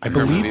 I Her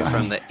believe movie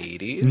from the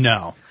 80s?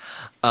 No.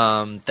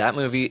 That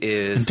movie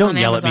is... And don't on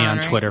yell at me Amazon, on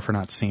right? Twitter for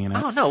not seeing it.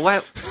 Oh, no.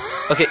 Why?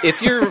 Okay,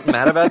 if you're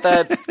mad about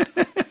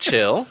that,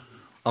 chill.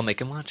 I'll make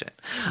him watch it.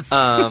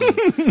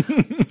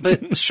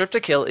 But Strip to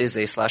Kill is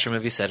a slasher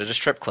movie set at a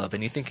strip club,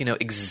 and you think you know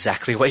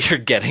exactly what you're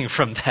getting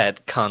from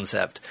that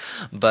concept.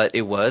 But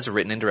it was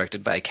written and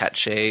directed by Kat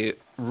Shea.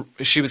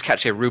 She was Kat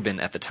Shea Rubin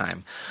at the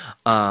time.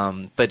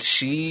 But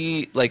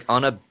she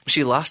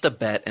she lost a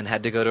bet and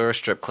had to go to a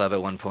strip club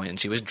at one point, and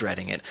she was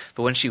dreading it.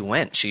 But when she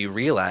went, she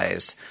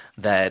realized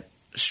that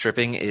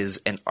stripping is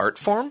an art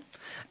form,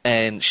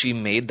 and she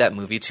made that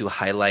movie to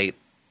highlight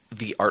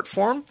the art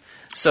form.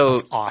 So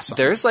That's awesome.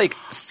 There's like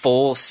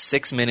full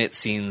 6-minute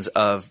scenes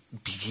of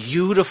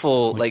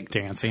beautiful like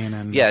dancing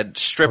and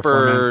stripper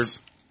performance.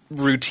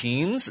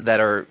 routines that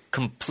are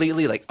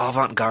completely like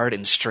avant-garde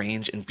and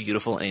strange and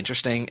beautiful and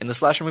interesting. And the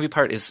slasher movie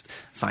part is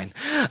fine,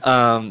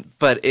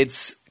 but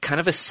it's kind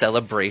of a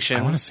celebration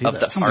I wanna see of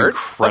this. the Sounds art.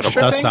 incredible. Of It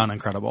does stripping. sound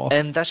incredible.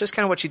 And that's just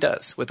kind of what she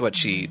does with what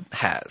she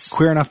has.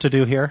 Queer enough to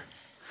do here?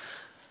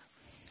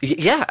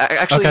 Yeah,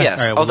 actually, Okay,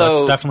 yes. all right, well, Although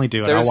let's definitely do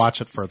it. I'll there's-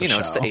 watch it for the it's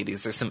show. the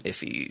 80s. There's some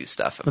iffy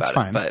stuff about That's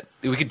fine. it, but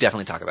we could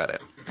definitely talk about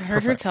it. I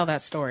heard her tell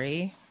that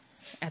story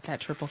at that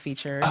triple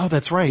feature. Oh,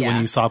 that's right. Yeah.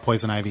 When you saw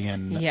Poison Ivy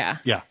and Yeah.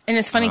 yeah. And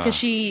it's funny because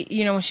she,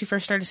 when she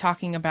first started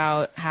talking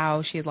about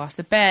how she had lost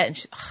the bet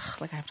and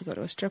I have to go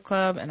to a strip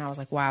club. And I was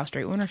like, wow,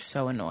 straight women are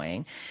so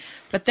annoying.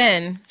 But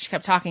then she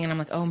kept talking and I'm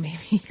like, oh,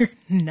 maybe you're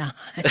not.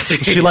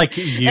 She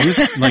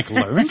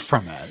learned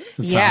from it.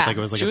 It Yeah. sounds like it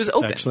was like She was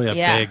open. actually a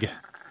Yeah. big.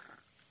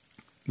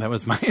 That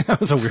was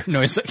a weird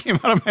noise that came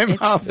out of my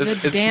mouth.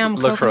 The damn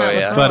LaCroix, coconut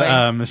yeah.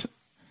 LaCroix.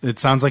 But it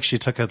sounds like she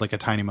took a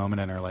tiny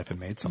moment in her life and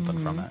made something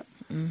from it.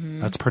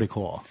 That's pretty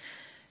cool.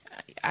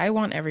 I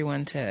want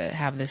everyone to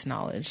have this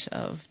knowledge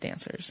of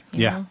dancers.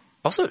 you Yeah. know?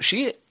 Also,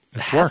 she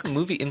had work. a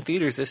movie in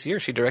theaters this year.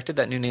 She directed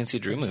that new Nancy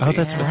Drew movie. Oh,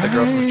 that's with right. the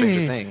girl from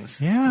Stranger Things.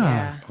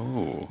 Yeah.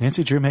 Oh.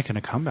 Nancy Drew making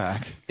a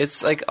comeback.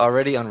 It's like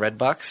already on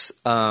Redbox,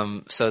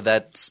 so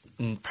that's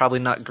probably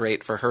not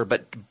great for her.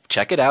 But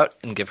check it out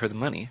and give her the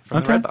money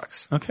from the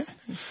Redbox. Okay.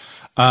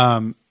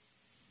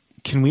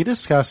 Can we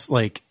discuss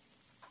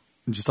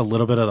just a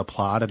little bit of the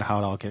plot and how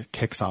it all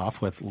kicks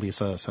off with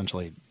Lisa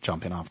essentially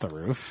jumping off the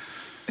roof?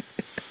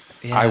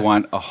 Yeah. I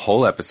want a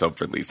whole episode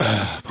for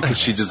Lisa because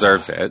she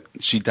deserves it.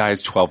 She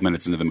dies 12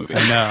 minutes into the movie.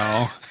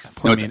 No.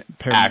 No, it's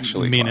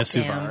actually Mina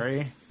 12.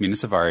 Suvari. Mina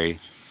Savari,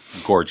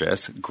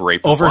 gorgeous, great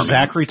Over performance.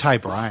 Zachary Ty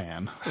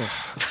Bryan.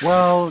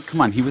 Well,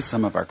 come on, he was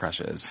some of our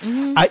crushes.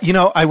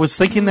 I was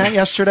thinking that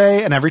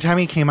yesterday, and every time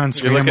he came on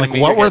screen, I'm looking like, at me,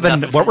 what you're were getting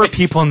nothing what from were me.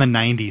 people in the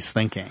 '90s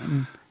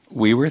thinking?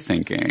 We were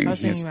thinking was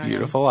he has thinking about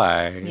beautiful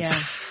eyes,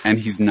 Yeah. and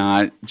he's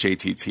not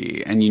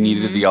JTT, and you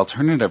needed the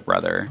alternative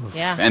brother,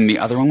 Yeah. and the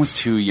other one was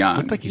too young.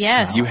 Looked like he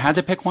Yes. You had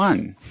to pick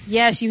one.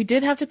 Yes, you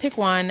did have to pick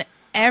one.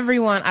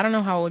 Everyone, I don't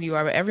know how old you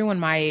are, but everyone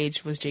my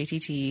age was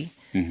JTT,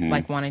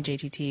 like wanted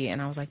JTT,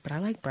 and I was like, but I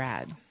like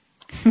Brad.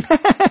 In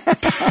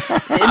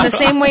the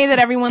same way that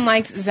everyone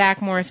liked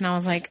Zach Morris, and I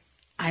was like,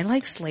 I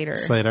like Slater.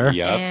 Slater.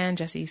 Yep. And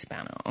Jesse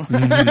Spano.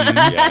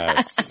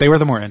 Yes. They were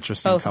the more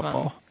interesting Both of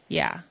couple. them.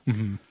 Yeah,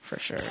 for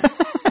sure.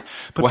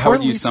 But Well, how poor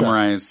would you Lisa.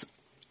 summarize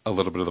a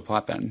little bit of the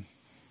plot then?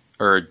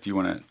 Or do you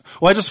want to?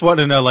 Well, I just want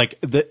to know, like,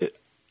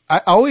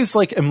 I always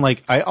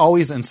I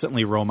always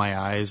instantly roll my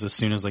eyes as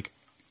soon as like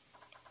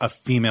a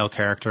female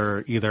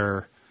character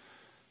either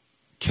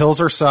kills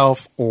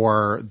herself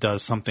or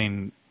does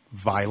something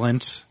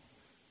violent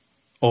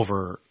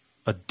over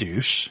a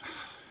douche.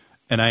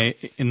 And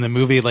in the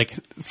movie, like,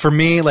 for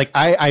me, like,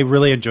 I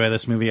really enjoy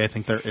this movie. I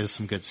think there is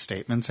some good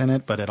statements in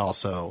it, but it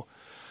also,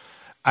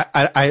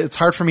 it's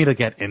hard for me to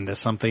get into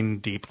something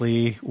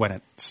deeply when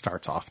it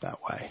starts off that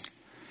way.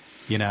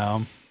 You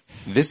know?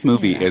 This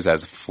movie is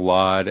as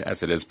flawed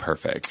as it is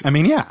perfect. I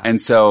mean, yeah.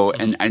 And so,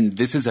 and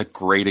this is a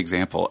great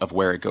example of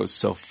where it goes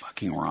so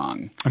fucking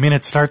wrong. I mean,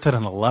 it starts at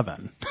an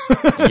 11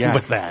 Yeah.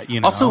 with that,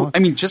 you know? Also, I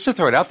mean, just to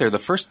throw it out there, the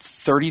first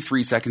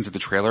 33 seconds of the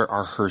trailer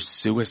are her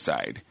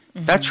suicide.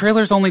 That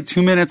trailer's only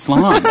 2 minutes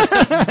long.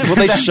 Well,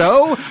 they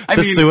show I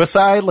the mean-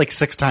 suicide like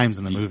 6 times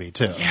in the movie,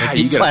 too. Yeah, Like,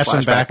 you get a flashing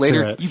flashback back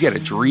later. to it. You get a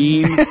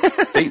dream.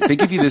 they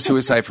give you the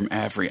suicide from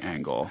every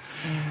angle.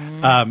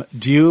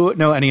 Do you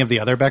know any of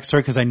the other backstory?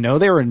 Because I know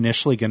they were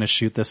initially going to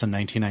shoot this in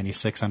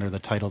 1996 under the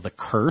title The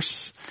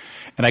Curse.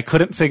 And I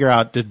couldn't figure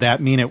out, did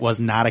that mean it was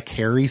not a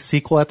Carrie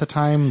sequel at the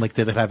time? Like,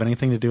 did it have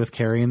anything to do with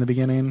Carrie in the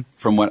beginning?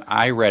 From what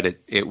I read,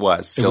 it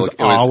was still was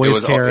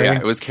always Carrie? Yeah,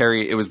 it was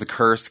Carrie. It was The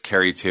Curse,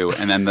 Carrie 2,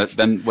 and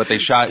then what they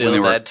shot Still, when they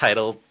were. that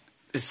title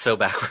is so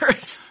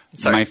backwards.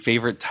 Sorry. My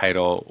favorite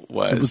title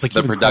was, was like the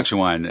even production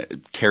one,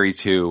 Carrie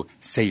 2,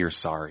 Say You're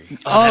Sorry.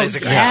 Oh, that is a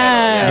great title.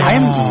 I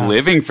am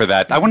living for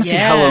that. I want to see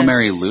Yes. Hello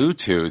Mary Lou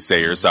 2,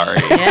 Say You're Sorry.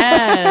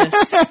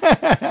 Yes.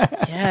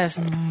 Yes,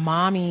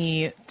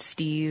 mommy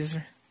stees.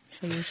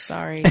 So you're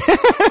sorry.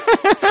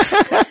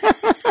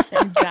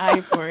 I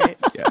die for it.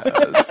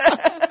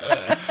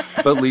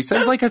 Yes. But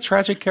Lisa's like a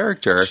tragic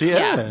character. She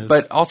Yeah. is.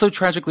 But also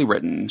tragically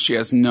written. She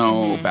has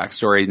no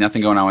backstory,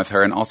 nothing going on with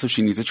her. And also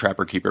she needs a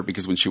trapper keeper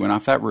because when she went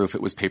off that roof,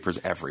 it was papers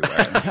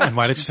everywhere. And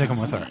why did she take him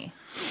with her?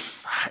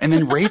 And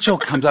then Rachel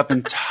comes up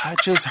and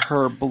touches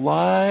her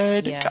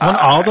blood. Yeah. When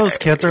all those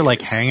kids are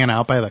like hanging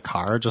out by the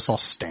car, just all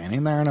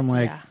standing there, and I'm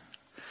like, Yeah.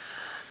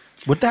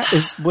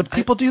 would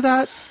people do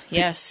that?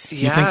 Yes.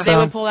 Yeah. think They so?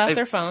 would pull out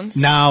their phones.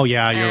 No,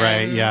 yeah, you're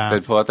right. Yeah.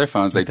 They'd pull out their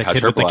phones, they'd the touch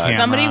kid her with the blood. camera.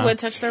 Somebody would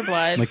touch their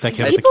blood. Like that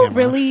kid with the People camera.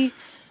 really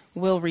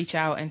will reach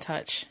out and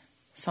touch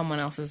someone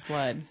else's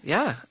blood.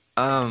 Yeah.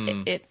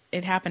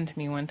 It happened to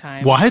me one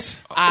time. What?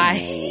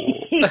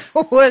 I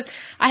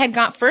had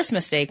got first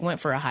mistake, went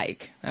for a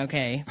hike.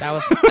 Okay. That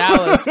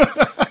was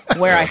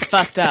where I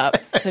fucked up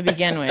to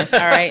begin with. All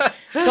right.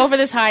 Go for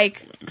this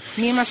hike.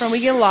 Me and my friend,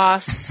 we get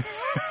lost.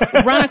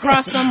 Run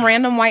across some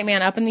random white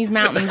man up in these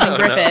mountains in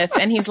Griffith,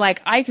 and he's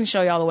like, I can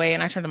show y'all the way.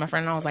 And I turned to my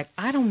friend and I was like,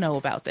 I don't know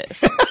about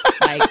this.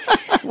 Like,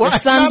 the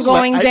sun's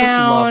going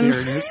down.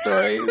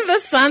 The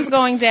sun's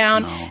going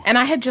down. And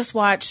I had just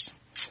watched,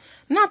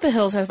 not The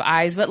Hills Have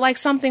Eyes, but like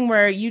something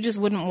where you just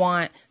wouldn't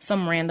want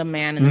some random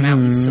man in the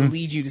mountains to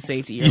lead you to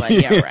safety. You're like,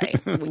 yeah,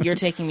 right. You're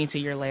taking me to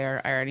your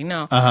lair. I already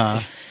know.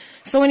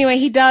 So anyway,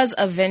 he does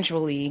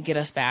eventually get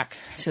us back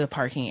to the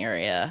parking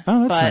area.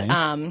 Oh, that's but,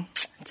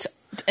 nice.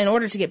 In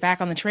order to get back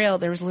on the trail,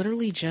 there was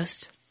literally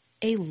just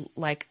a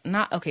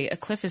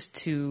cliff is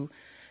too,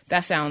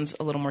 that sounds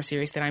a little more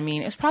serious than I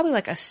mean. It was probably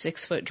like a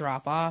 6-foot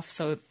drop off.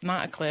 So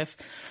not a cliff,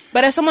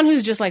 but as someone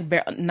who's just like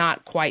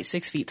not quite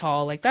 6 feet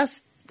tall, like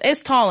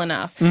it's tall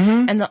enough.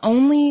 Mm-hmm. And the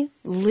only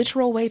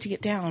literal way to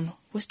get down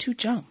was to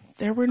jump.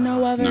 There were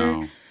no other.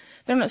 No.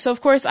 So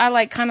of course I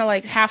like kind of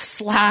like half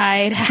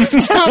slide, half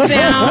jump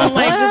down,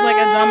 like just like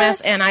a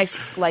dumbass, and I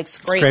like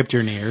Scraped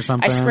your knee or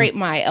something? I scraped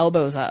my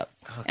elbows up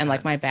and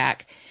like my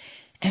back.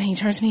 And he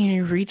turns to me and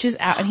he reaches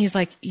out and he's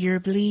like, "You're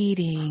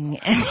bleeding,"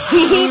 and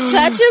he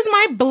touches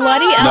my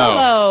bloody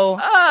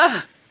elbow.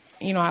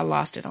 You know, I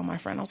lost it on my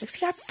friend. I was like,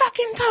 "See, I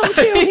fucking told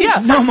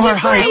you, No more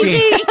hiking.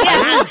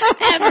 yes,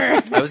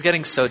 ever." I was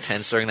getting so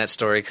tense during that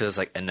story because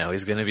like, I know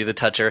he's going to be the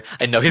toucher.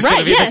 I know he's Right? going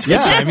to be Yes, the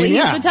toucher. Yeah, I exactly. mean,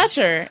 yeah. He's the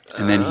toucher.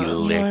 And then he You're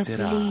licked it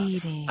off.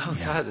 bleeding. Oh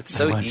God, it's I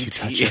so want to ET.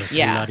 touch your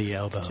Yeah. bloody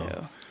elbow.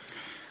 So,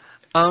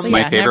 My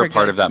yeah, never favorite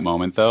part good. of that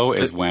moment, though,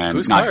 is when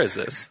Whose car is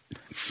this?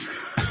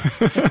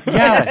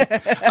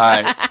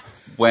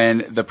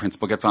 when the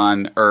principal gets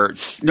on, or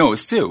no, it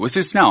was Sue. It was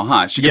Sue Snell,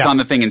 huh? She gets Yeah. on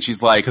the thing and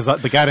she's like, Because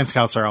the guidance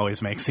counselor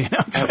always makes the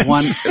announcement. at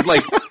one,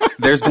 like,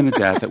 there's been a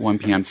death at 1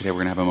 p.m. today. We're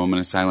gonna have a moment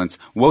of silence.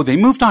 Whoa, they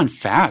moved on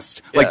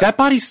fast. Like that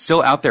body's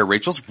still out there.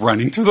 Rachel's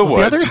running through the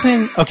woods. The other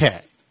thing,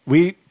 okay,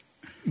 we,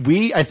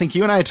 I think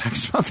you and I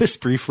talked about this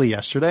briefly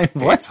yesterday.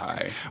 It's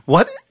high.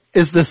 What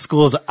is this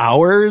school's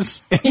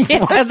hours? And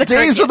what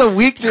days of the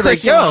week do they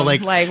go?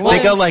 Like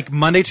they go like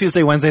Monday,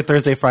 Tuesday, Wednesday,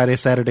 Thursday, Friday,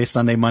 Saturday,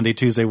 Sunday, Monday,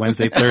 Tuesday,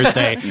 Wednesday,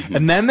 Thursday,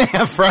 and then they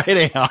have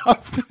Friday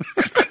off.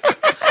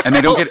 And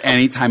they don't get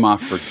any time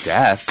off for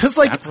death. Because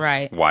like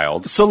that's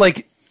wild. So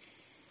like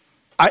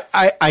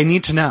I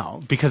need to know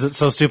because it's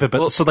so stupid.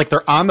 But so like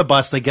they're on the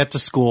bus, they get to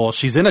school.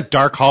 She's in a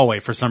dark hallway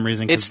for some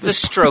reason. It's the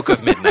stroke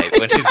of midnight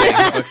when she's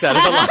getting the books out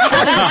of the locker.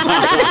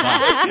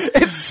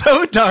 It's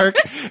so dark,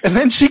 and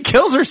then she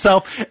kills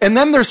herself, and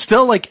then they're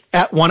still like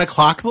at 1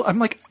 o'clock. I'm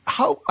like,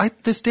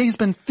 this day's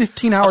been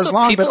 15 hours also,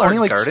 long, people but only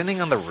are like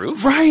gardening on the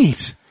roof,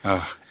 right?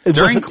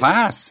 During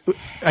class,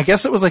 I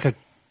guess it was like a.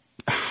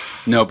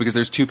 No, because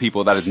there's two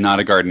people. That is not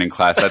a gardening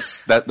class.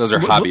 Those are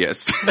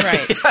hobbyists.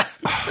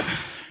 Right.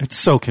 It's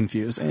so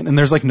confusing. And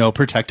there's like no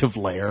protective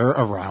layer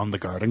around the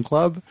garden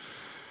club.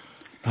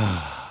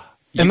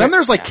 And then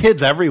there's like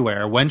kids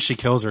everywhere when she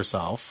kills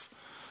herself.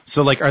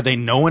 So like, are they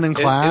no one in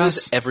class? It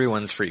was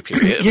everyone's free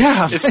period.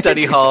 Yeah. It's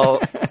study hall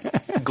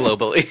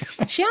globally.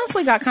 She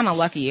honestly got kind of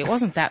lucky. It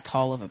wasn't that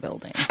tall of a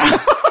building.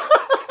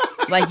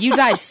 Like, you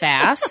died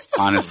fast.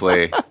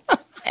 Honestly.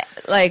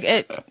 Like,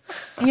 it,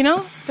 you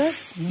know,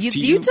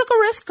 you took a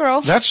risk,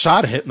 girl. That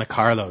shot hitting the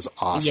car, though, is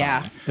awesome.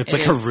 Yeah. It's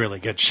like a really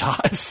good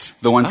shot.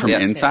 The one from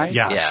inside?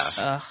 Yes.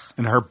 Yeah.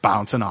 And her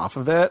bouncing off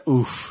of it.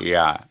 Oof.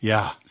 Yeah.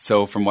 Yeah.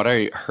 So from what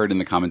I heard in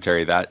the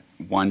commentary, that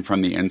one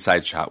from the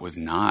inside shot was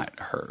not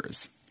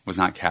hers. Was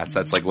not Kat's.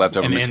 That's like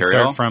leftover An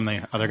material. insert from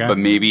the other guy? But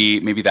maybe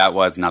that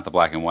was not the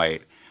black and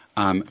white.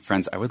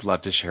 Friends, I would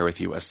love to share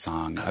with you a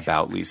song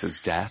about Lisa's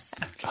death.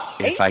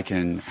 If I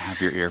can have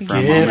your ear for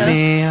a Give moment.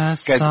 me a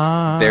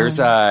song.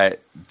 Guys,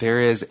 there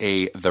is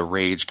a The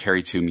Rage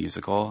Carrie 2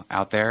 musical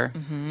out there.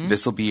 Mm-hmm.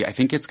 This will be, I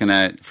think it's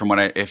gonna, from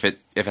what if it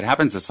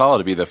happens this fall,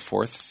 it'll be the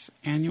 4th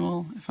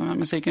annual, if I'm not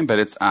mistaken. But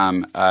it's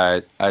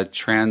a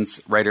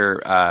trans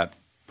writer,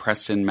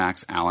 Preston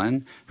Max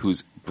Allen,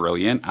 who's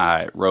brilliant,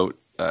 wrote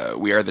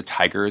We Are the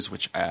Tigers,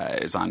 which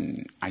is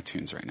on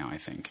iTunes right now, I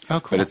think. Oh,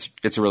 cool. But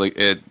it's a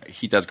really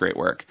he does great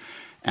work,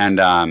 and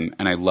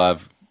I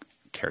love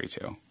Carrie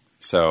too.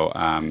 So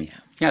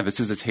yeah, this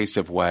is a taste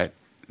of what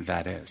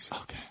that is.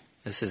 Okay,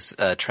 this is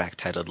a track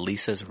titled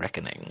 "Lisa's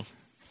Reckoning."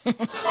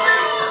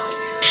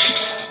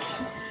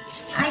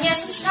 I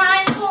guess it's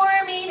time for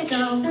me to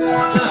go.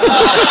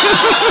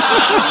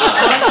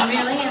 I wasn't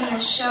really in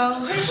this show.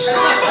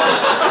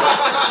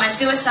 My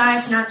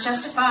suicide's not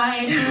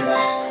justified.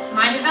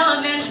 My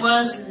development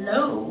was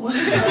low.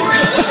 This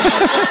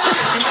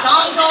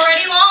song's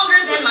already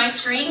longer than my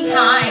screen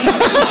time.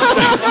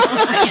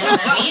 I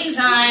guess that means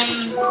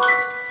I'm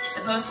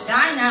supposed to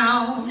die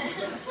now.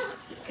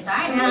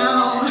 Goodbye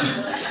now.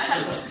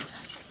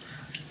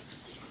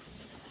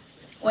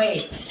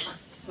 Wait.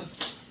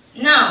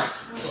 No.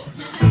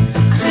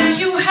 I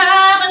seem to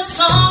have a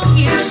song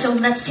here, so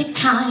let's take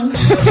time to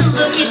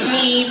look at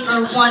me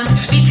for once,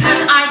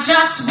 because I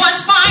just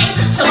was fine,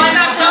 so I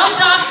got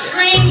dumped off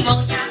screen.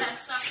 Well, yeah,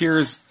 that's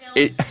Here's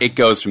it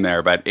goes from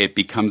there, but it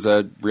becomes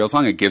a real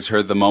song. It gives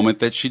her the moment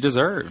that she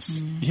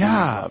deserves. Yeah.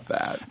 I love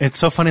that. It's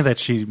so funny that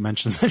she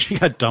mentions that she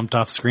got dumped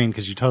off screen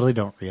because you totally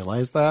don't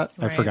realize that.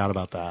 Right. I forgot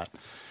about that.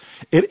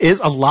 It is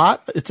a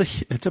lot.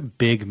 It's a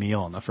big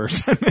meal in the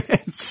first 10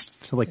 minutes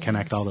to like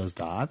connect all those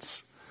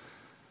dots.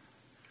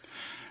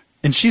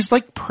 And she's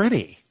like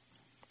pretty.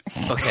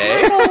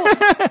 Okay.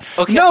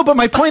 Okay. No, but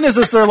my point is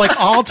they're like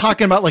all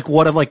talking about like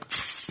what a like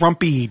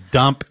frumpy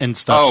dump and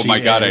stuff. Oh she my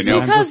God, is. I know.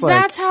 And I'm Because just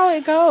like, that's how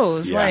it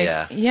goes.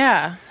 Yeah. Like,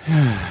 yeah.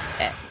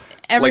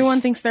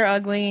 Everyone thinks they're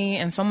ugly,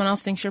 and someone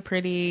else thinks you're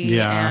pretty.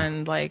 Yeah.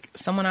 And like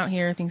someone out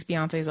here thinks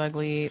Beyonce's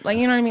ugly. Like,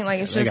 you know what I mean?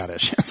 Like, it's they just got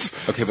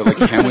issues. Okay, but like,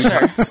 can we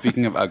talk,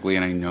 speaking of ugly,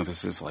 and I know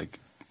this is like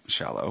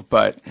shallow,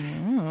 but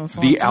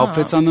the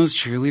outfits on those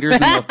cheerleaders in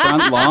the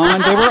front lawn,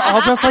 they were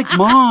all dressed like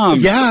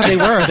moms. Yeah, they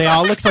were. They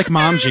all looked like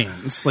mom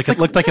jeans. Like it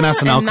looked like an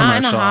SNL and not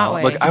in a commercial. hot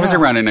way. Look, I was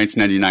around in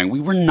 1999.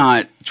 We were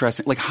not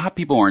dressing like hot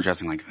people weren't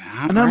dressing like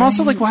that. And then I'm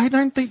also like, why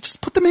aren't they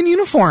just put them in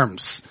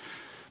uniforms?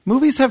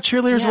 Movies have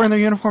cheerleaders wearing their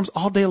uniforms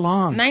all day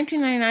long.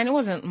 1999, it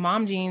wasn't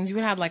mom jeans. You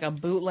would have like a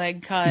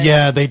bootleg cut.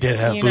 Yeah, they did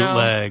have You know,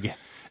 bootleg.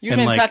 You've And,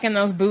 been like, tucking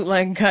those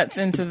bootleg cuts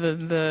into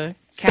the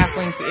calf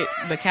link,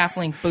 the calf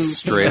link boots.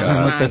 Straight It's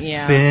up. not- like the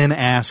thin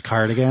ass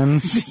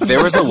cardigans.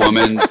 There was a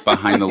woman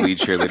behind the lead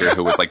cheerleader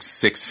who was like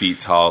 6 feet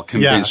tall,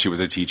 convinced Yeah. she was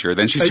a teacher.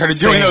 Then she started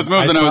doing Same. those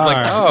moves, and I was saw like,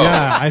 her. oh.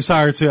 Yeah, I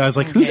saw her too. I was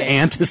like, whose Okay.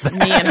 aunt is that?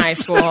 Me in high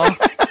school.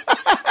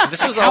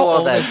 This was How all while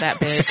old that is that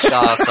bitch?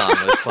 ska song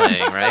was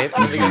playing, right?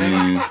 In the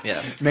beginning?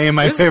 Yeah. Name,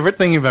 my favorite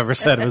thing you've ever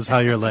said was how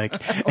you're like,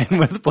 and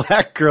with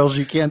black girls,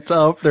 you can't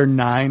tell if they're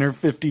 9 or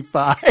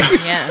 55.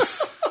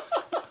 Yes.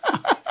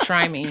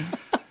 Try me.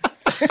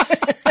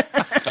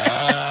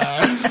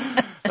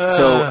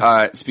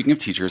 So, speaking of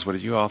teachers, what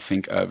did you all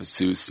think of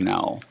Sue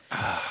Snell?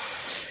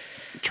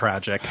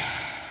 Tragic.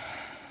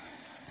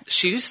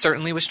 She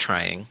certainly was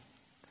trying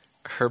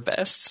her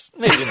best.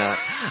 Maybe not.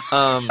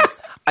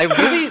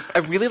 I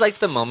really liked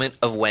the moment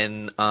of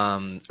when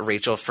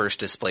Rachel first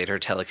displayed her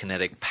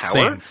telekinetic power.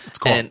 Same. It's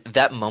cool. And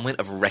that moment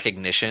of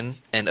recognition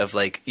and of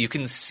like you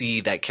can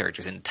see that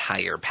character's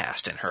entire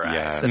past in her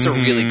Yes. eyes. That's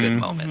a really good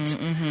moment.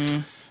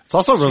 It's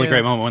also a really true.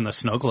 great moment when the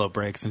snow globe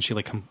breaks and she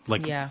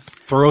Yeah.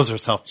 throws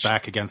herself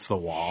back against the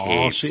wall.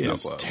 Hates She snow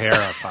is globes.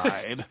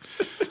 terrified.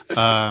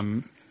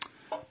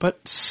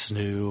 But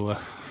Snoo.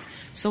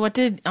 So what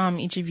did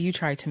each of you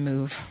try to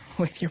move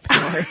with your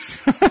powers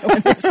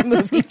when this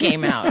movie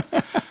came out?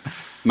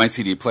 My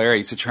CD player, I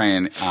used to try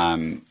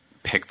and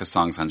pick the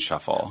songs on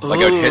shuffle.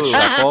 Like I would hit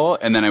shuffle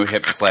and then I would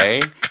hit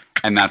play,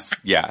 and that's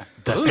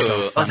That's so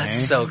Oh, funny.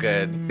 that's so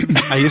good.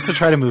 I used to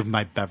try to move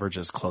my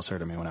beverages closer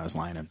to me when I was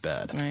lying in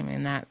bed. I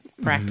mean, that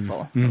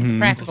practical.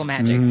 Practical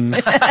magic.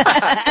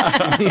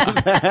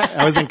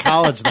 I was in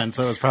college then,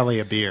 so it was probably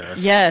a beer.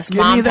 Yes, Give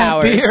mom me that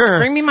powers. beer.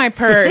 Bring me my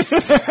purse.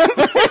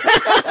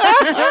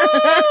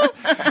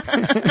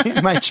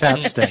 My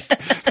chapstick.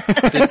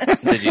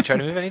 Did you try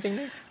to move anything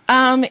there?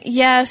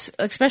 Yes,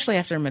 especially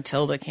after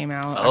Matilda came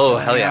out. I Oh, feel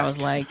hell like yeah. I was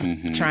like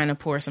trying to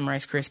pour some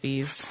Rice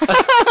Krispies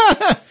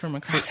from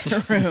across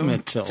the room.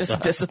 Matilda.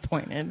 Just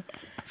disappointed.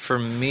 For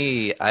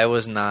me, I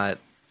was not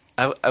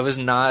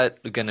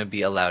going to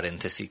be allowed in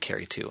to see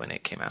Carrie 2 when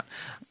it came out.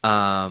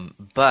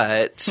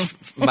 But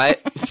my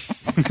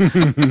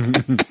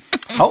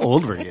How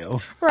old were you?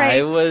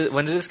 I was,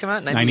 when did this come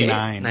out?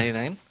 99.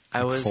 99?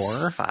 I was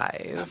 4?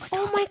 5.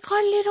 Oh my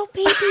god, little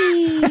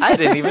baby. I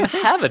didn't even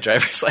have a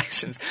driver's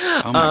license.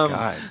 Oh my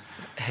god.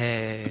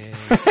 Hey.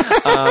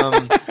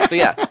 But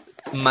yeah,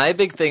 my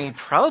big thing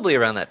probably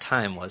around that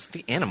time was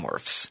the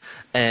Animorphs.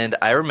 And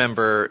I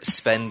remember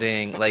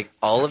spending like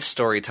all of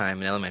story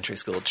time in elementary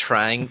school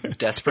trying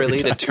desperately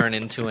to turn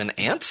into an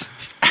ant.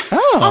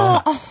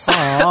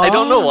 I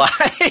don't know why.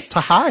 To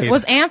hide.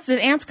 Did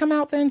Ants come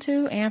out then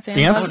too? Ants and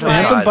Ants, Bugs Life?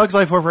 Ants and Bugs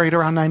Life were right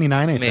around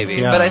 99, I think.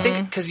 Maybe. Yeah. But I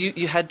think because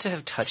you had to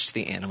have touched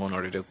the animal in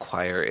order to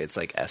acquire its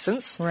like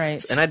essence.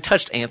 Right. And I'd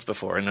touched ants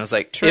before and I was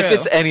like, True. if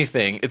it's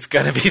anything, it's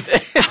going to be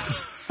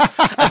this.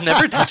 I've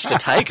never touched a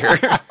tiger.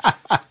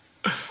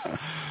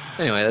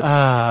 Anyway,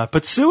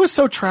 But Sue is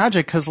so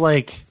tragic because,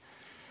 like,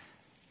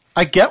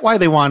 I get why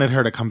they wanted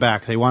her to come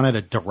back. They wanted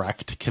a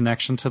direct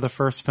connection to the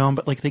first film,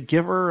 but, like, they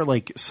give her,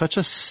 like, such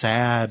a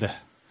sad,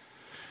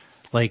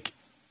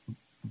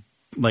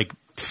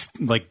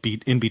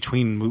 in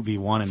between movie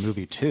 1 and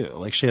movie 2.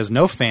 Like, she has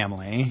no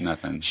family.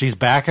 Nothing. She's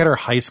back at her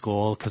high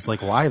school because,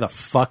 like, why the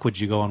fuck would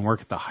you go and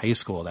work at the high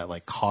school that,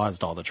 like,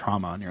 caused all the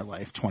trauma in your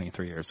life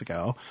 23 years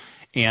ago?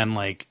 And,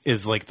 like,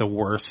 is, like, the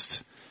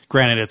worst.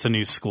 Granted, it's a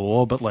new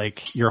school, but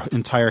like your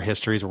entire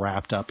history is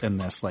wrapped up in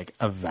this like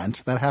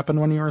event that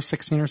happened when you were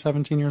 16 or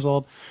 17 years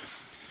old.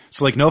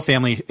 So like no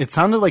family. It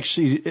sounded like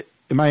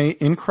am I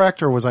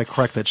incorrect or was I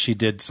correct that she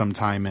did some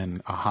time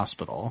in a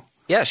hospital?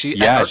 yeah, at She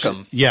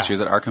Arkham.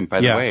 was at Arkham. By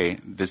Yeah. the way,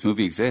 this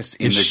movie exists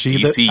in Is the she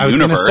DC I was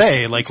universe. going to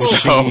say, like,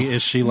 So-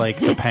 is she like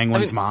the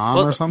Penguin's mom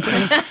well- or something?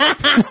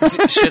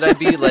 Should I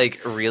be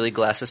like really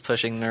glasses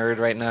pushing nerd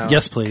right now?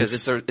 Yes, please.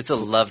 Because it's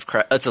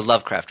a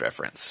Lovecraft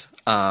reference.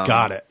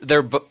 Got it.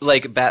 They're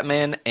like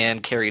Batman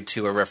and Carrie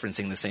 2 are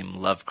referencing the same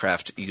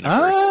Lovecraft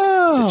universe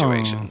Oh.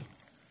 situation.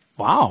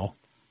 Wow.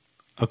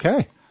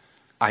 Okay.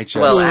 I just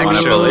Well, want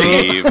to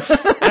actually- believe.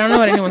 I don't know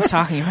what anyone's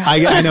talking about.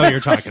 I know what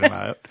you're talking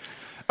about.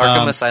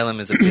 Arkham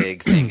Asylum is a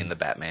big thing in the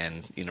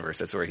Batman universe.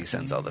 That's where he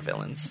sends all the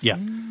villains. Yeah.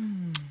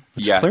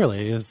 Which Yeah.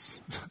 clearly is,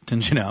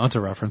 didn't you know, it's a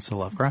reference to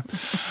Lovecraft.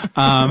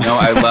 No,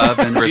 I love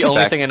and respect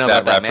only thing I know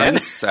that about Batman.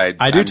 reference. I do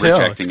I'm too. It's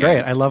rejecting great.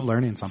 it. I love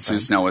learning something. Sue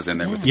Snow was in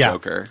there with the Yeah.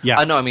 Joker.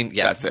 Yeah. No, I mean,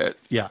 yeah. That's it.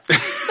 Yeah.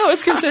 No,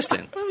 it's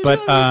consistent.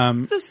 But,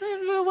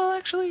 Well,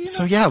 actually, you know.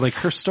 so yeah, like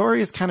her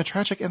story is kind of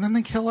tragic and then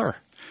they kill her.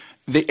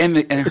 And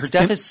her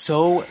death is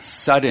so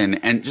sudden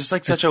and just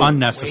like such It's a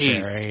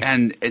unnecessary.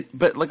 waste.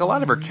 But like a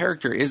lot of her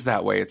character is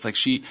that way. It's like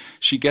she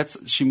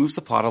moves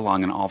the plot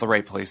along in all the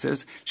right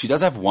places. She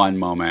does have one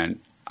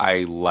moment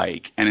I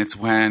like, and it's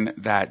when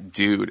that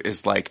dude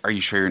is like, "Are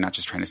you sure you're not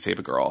just trying to save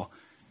a girl?"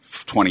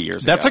 20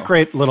 years That's ago. a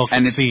great little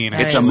and scene.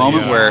 It's a actually.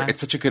 moment Yeah. where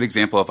it's such a good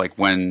example of like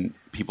when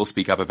people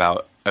speak up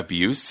about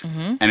abuse,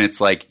 and it's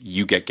like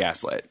you get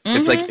gaslit.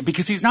 It's like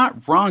because he's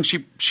not wrong.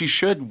 She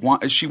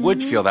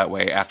would feel that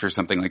way after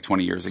something like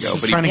 20 years ago.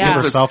 She's but trying to he give gives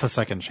us- herself a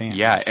second chance.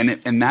 yeah,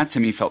 and that to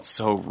me felt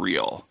so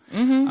real,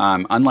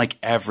 unlike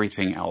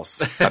everything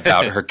else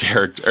about her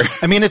character.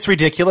 I mean, it's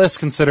ridiculous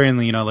considering,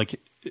 you know, like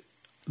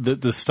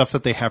the stuff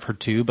that they have her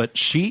do, but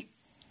she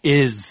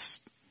gives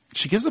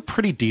a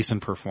pretty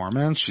decent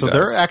performance. She So does.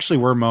 there actually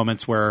were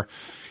moments where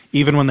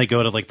even when they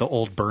go to like the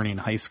old burning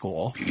high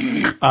school,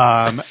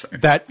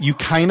 that you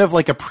kind of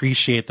like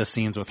appreciate the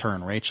scenes with her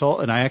and Rachel.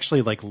 And I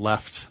actually like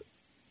left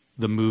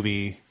the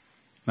movie,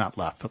 not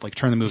left, but like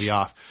turned the movie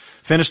off,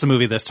 finished the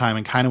movie this time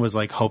and kind of was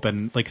like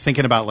hoping, like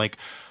thinking about like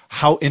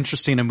how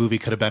interesting a movie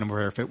could have been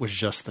where if it was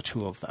just the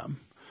two of them.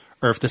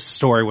 Or if this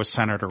story was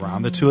centered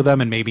around the two of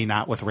them and maybe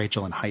not with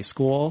Rachel in high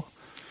school,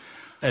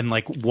 and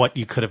like what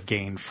you could have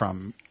gained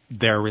from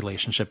their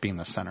relationship being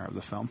the center of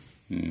the film.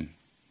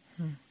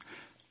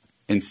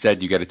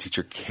 Instead, you get a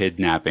teacher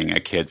kidnapping a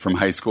kid from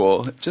high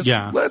school.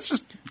 Let's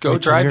just go Rachel,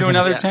 drive you're to gonna-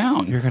 another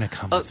town. You're going to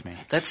come with me.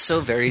 That's so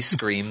very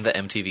Scream, the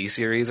MTV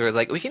series, where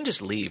like we can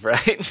just leave,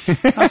 right?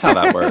 That's how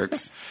that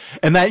works.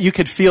 And that you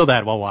could feel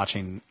that while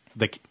watching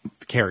the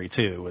Carrie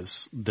too,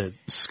 was the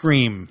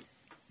Scream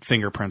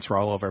fingerprints were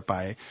all over it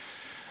by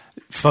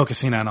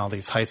focusing on all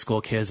these high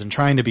school kids and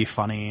trying to be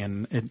funny.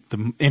 And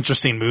the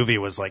interesting movie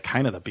was like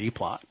kind of the B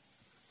plot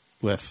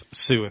with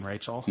Sue and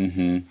Rachel.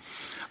 Mm-hmm.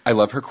 I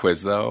love her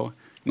quiz though.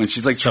 When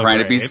she's like So trying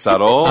to be great.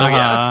 subtle,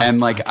 Uh-huh.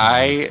 and like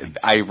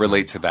I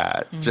relate to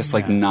that, just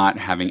like not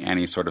having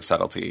any sort of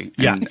subtlety.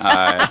 And,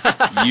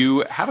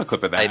 you have a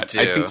clip of that. I do.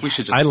 I think we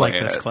should just. I play like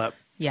this it. clip.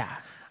 Yeah.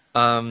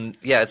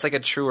 Yeah, it's like a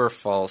true or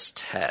false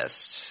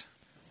test.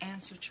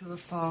 Answer true or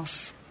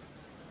false.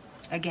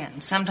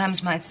 Again,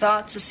 sometimes my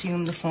thoughts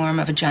assume the form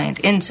of a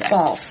giant insect.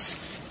 False.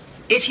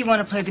 If you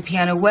want to play the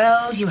piano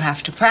well, you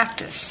have to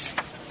practice.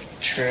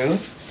 True.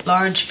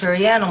 Large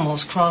furry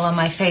animals crawl on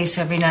my face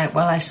every night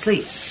while I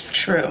sleep.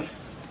 True.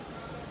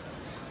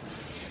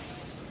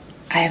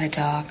 I have a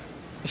dog.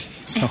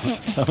 So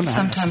nice.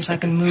 Sometimes I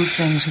can move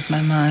things with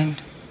my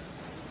mind.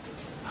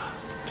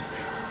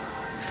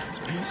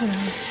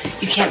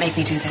 You can't make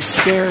me do this.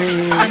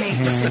 Scary. Honey,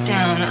 sit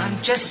down. I'm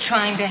just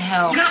trying to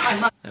help.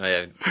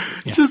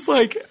 Just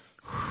like,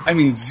 I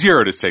mean,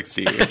 0 to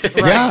 60.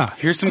 Yeah.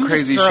 Here's some I'm just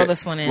crazy throw shit.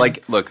 this one in.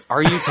 Like, look,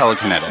 are you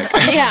telekinetic?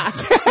 Yeah.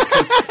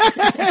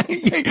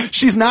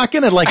 She's not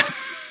going to like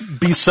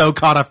be so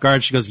caught off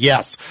guard. She goes,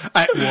 yes.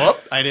 I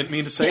didn't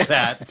mean to say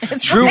that.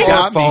 True You or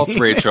got me. false,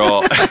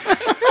 Rachel?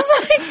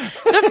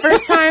 The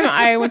first time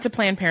I went to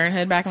Planned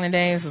Parenthood back in the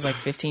day, this was like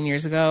 15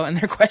 years ago, and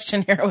their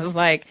questionnaire was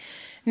like,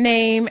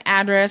 name,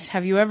 address,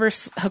 have you ever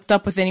hooked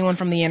up with anyone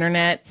from the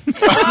internet?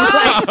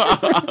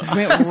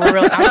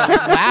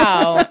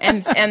 Wow.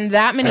 And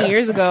that many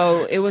years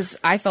ago,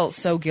 I felt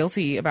so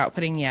guilty about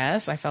putting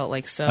yes. I felt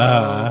like so,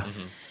 I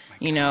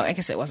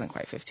guess it wasn't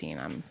quite 15.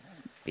 I'm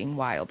being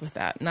wild with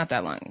that. Not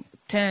that long.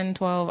 10,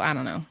 12, I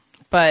don't know.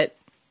 But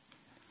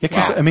Yeah,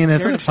 because Yeah. I mean, 0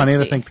 isn't to it funny to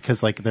 60. think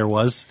because like there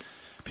was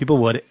people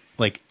would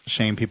like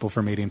shame people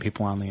for meeting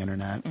people on the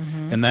internet,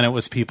 and then it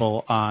was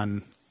people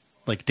on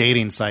like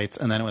dating sites,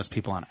 and then it was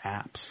people on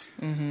apps.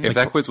 If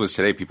that quiz was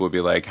today, people would be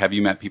like, have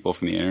you met people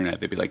from the internet?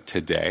 They'd be like,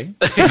 today?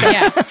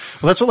 yeah.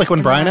 Well, that's what like when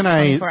In the Brian and last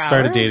I 24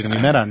 started hours? dating,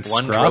 we met on One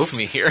Scruff, drove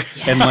me here.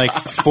 and like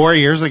 4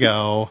 years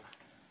ago,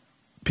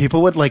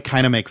 people would like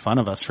kind of make fun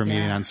of us for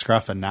meeting on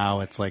Scruff, and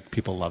now it's like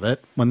people love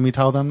it when we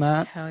tell them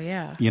that. Hell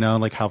yeah. You know,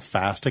 like how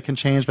fast it can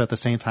change, but at the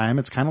same time,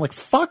 it's kind of like,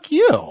 fuck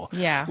you.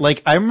 Yeah.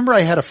 Like, I remember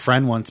I had a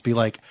friend once be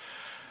like,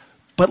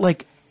 but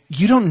like,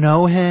 you don't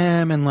know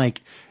him. And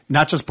like,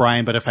 not just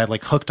Brian, but if I had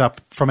like hooked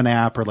up from an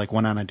app or like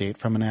went on a date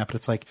from an app,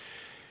 it's like,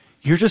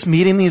 you're just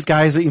meeting these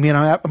guys that you meet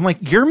on an app. I'm like,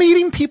 you're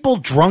meeting people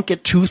drunk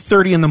at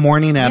 2:30 in the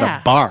morning at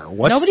Yeah. a bar.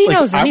 Nobody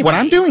knows What anybody.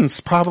 I'm doing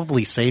is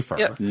probably safer.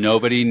 Yeah.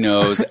 Nobody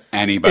knows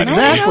anybody.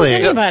 Exactly. Nobody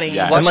knows anybody.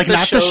 Yeah. And like, Watch the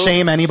not to show.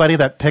 shame anybody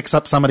that picks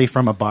up somebody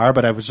from a bar,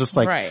 but I was just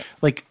like, Right.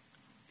 like,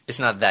 It's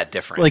not that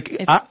different. like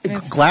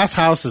It's- Glass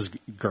Houses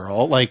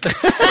girl, like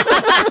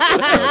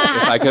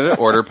If I could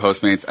order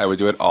Postmates, I would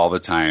do it all the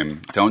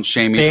time. Don't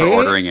shame me for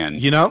ordering in.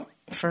 You know,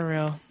 For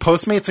real.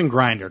 Postmates and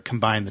Grindr,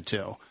 combine the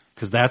two,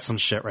 because that's some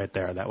shit right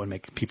there that would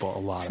make people a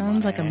lot of money.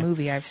 Sounds like a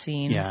movie I've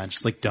seen. Yeah,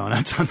 just like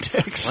donuts on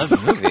dicks.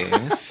 Love the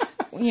movie.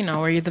 You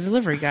know, where the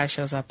delivery guy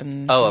shows up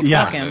and Oh, a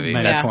Yeah. porn movie.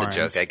 Yeah. That's the Porns.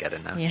 joke. I get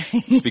it now. Yeah.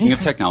 Speaking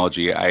of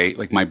technology, I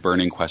like my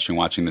burning question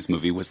watching this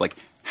movie was like,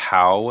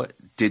 how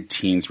did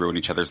teens ruin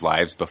each other's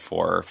lives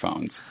before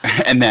phones?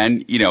 And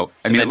then, you know,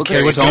 I mean, then it looks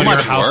carry like They would so go to your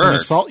much house and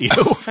work. assault you.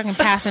 Fucking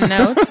passing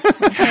notes.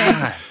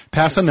 Okay.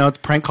 Passing notes,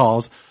 prank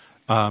calls,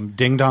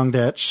 ding dong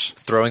ditch,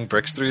 Throwing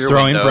bricks through your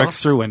throwing window.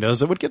 bricks through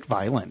windows. It would get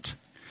violent.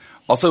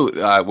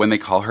 Also, when they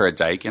call her a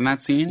dyke in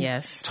that scene,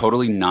 Yes.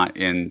 totally not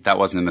in. That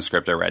wasn't in the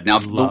script I read. Now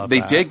Love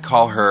they that. did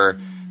call her.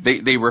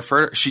 They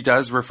refer. She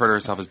does refer to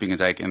herself as being a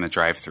dyke in the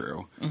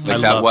drive-through. I Like that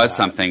love was that.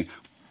 something.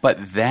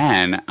 But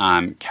then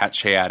Kat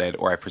Shea added,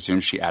 or I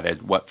presume she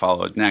added, what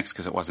followed next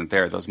because it wasn't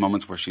there. Those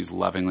moments where she's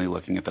lovingly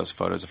looking at those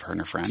photos of her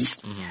and her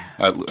friends,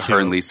 her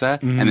and Lisa,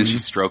 and then she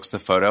strokes the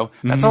photo.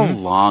 That's a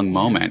long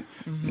moment,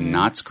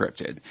 not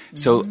scripted.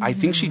 So I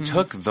think she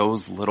took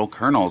those little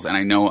kernels, and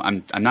I know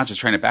I'm not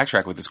just trying to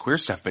backtrack with this queer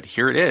stuff, but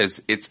here it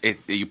is.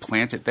 You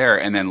plant it there,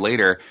 and then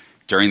later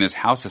during this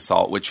house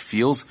assault, which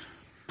feels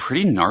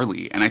pretty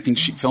gnarly, and I think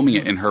she filming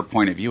it in her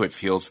point of view, it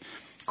feels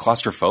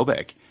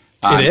claustrophobic.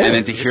 It is. And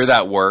then to hear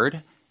that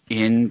word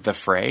in the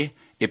fray,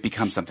 it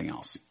becomes something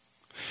else.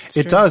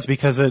 It does,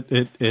 because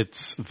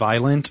it's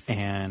violent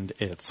and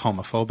it's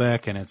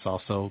homophobic, and it's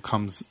also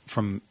comes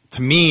from,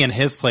 to me, in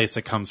his place,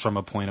 it comes from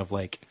a point of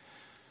like,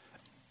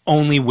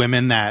 only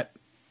women that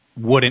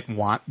wouldn't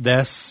want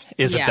this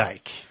is Yeah. a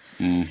dyke.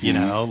 You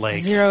know, like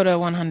 0 to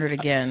 100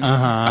 again.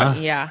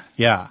 Yeah.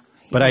 yeah.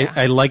 But Yeah.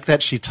 I like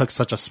that she took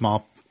such a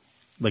small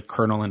like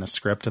kernel in a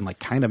script and like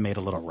kind of made a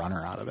little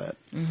runner out of it.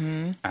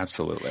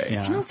 Absolutely.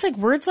 Yeah. You know, it's like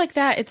words like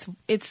that.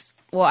 It's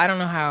well, I don't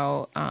know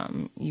how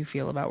you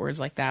feel about words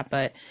like that,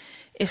 but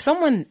if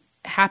someone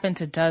happened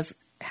to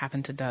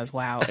happen to does.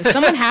 Wow. If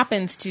someone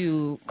happens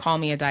to call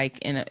me a dyke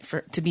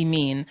to be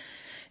mean,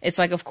 it's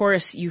like, of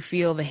course, you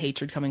feel the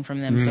hatred coming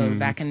from them, so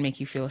that can make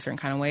you feel a certain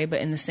kind of way.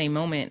 But in the same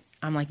moment,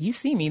 I'm like, you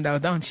see me, though,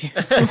 don't you?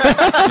 Wow.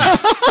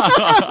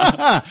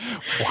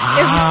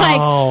 It's like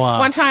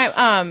one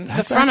time,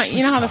 the front,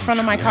 you know how the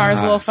front of my car is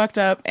a little fucked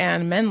up,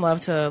 and men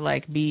love to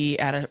like be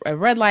at a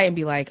red light and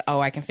be like, oh,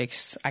 I can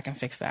fix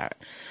that.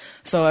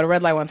 So at a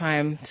red light one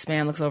time, this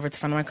man looks over at the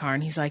front of my car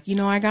and he's like,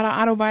 I got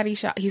an auto body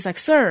shop. He's like,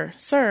 sir.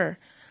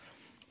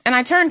 And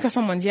I turn because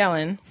someone's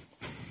yelling.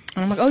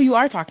 And I'm like, oh, you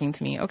are talking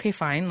to me. Okay,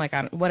 fine. Like,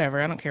 whatever.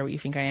 I don't care what you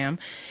think I am. And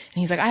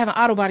he's like, I have an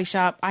auto body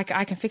shop. I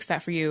can fix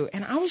that for you.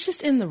 And I was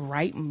just in the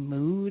right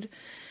mood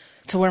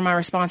to where my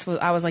response was,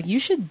 I was like, you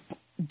should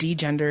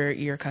degender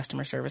your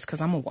customer service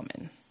because I'm a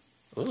woman.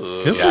 Ooh,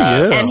 good for you.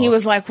 And he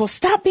was like, well,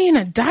 stop being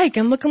a dyke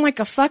and looking like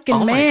a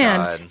fucking man.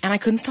 My God. And I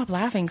couldn't stop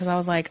laughing because I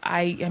was like,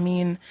 I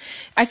mean,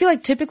 I feel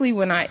like typically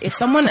if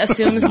someone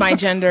assumes my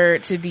gender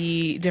to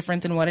be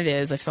different than what it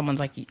is, if someone's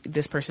like,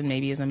 this person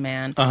maybe is a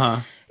man,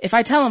 if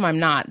I tell them I'm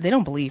not, they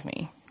don't believe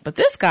me. But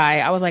this guy,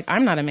 I was like,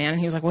 I'm not a man. And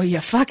he was like, well, you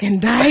fucking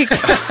dyke.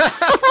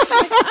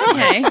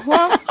 Okay,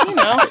 well,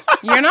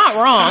 you're not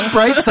wrong.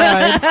 Bright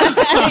side.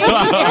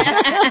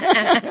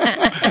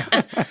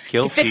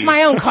 Fix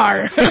my own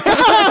car.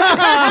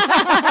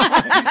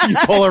 You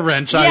pull a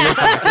wrench out of your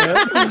pocket.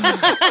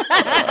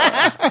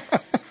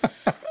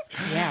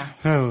 Yeah.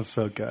 Oh,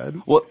 so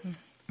good. Well,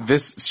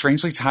 this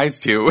strangely ties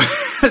to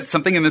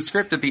something in the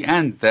script at the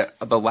end, that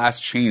the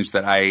last change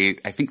that I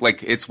think,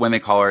 like, it's when they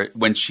call her,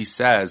 when she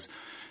says,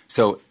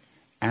 so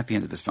at the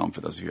end of this film,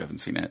 for those of you who haven't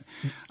seen it.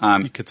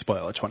 You could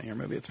spoil a 20-year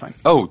movie. It's fine.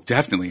 Oh,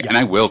 definitely. Yeah. And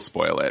I will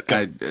spoil it.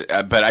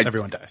 But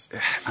everyone dies.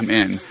 I'm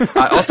in.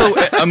 Also,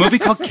 a movie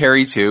called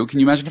Carrie 2.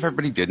 Can you imagine if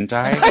everybody didn't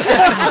die?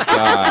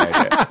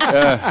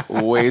 God.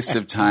 Waste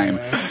of time.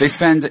 They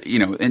spend,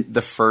 in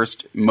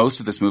most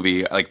of this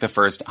movie, like the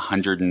first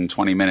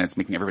 120 minutes,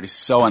 making everybody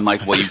so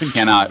unlikable. You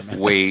cannot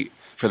wait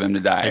for them to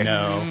die. I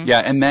know. Yeah,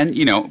 and then,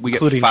 we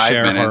get including 5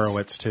 Cher minutes.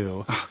 Horowitz,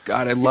 too. Oh,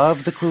 God, I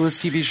love the Clueless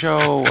TV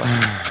show.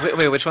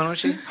 Wait, which one was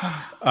she?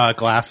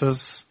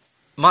 Glasses.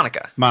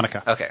 Monica.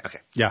 Okay.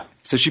 Yeah.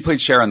 So she played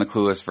Cher on the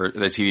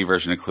TV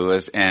version of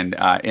Clueless, and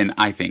in,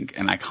 I think,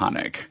 an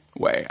iconic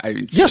way.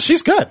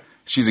 She's good.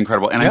 She's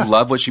incredible. And I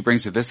love what she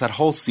brings to this. That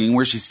whole scene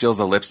where she steals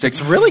the lipstick.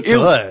 It's really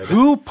good.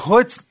 Who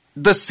puts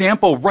the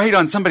sample right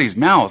on somebody's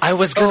mouth? I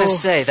was going to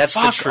say, that's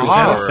the truth. Is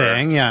that a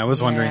thing? Yeah, I was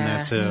wondering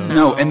that too.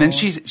 No, and then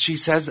she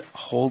says,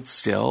 hold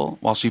still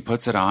while she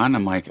puts it on.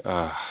 I'm like,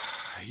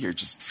 you're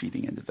just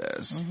feeding into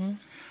this.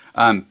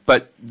 Mm-hmm.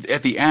 But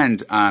at the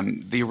end,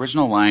 the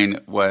original line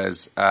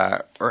was,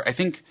 or I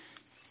think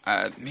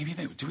maybe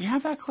do we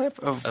have that clip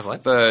of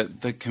what?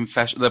 the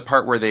confession, the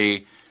part where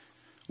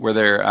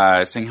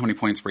they're saying how many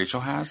points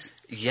Rachel has?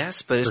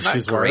 Yes, but it's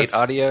not great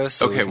audio.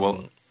 So okay,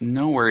 well,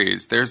 no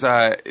worries. There's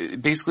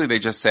basically they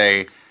just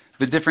say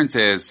the difference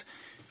is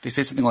they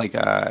say something like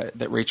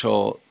that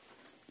Rachel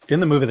in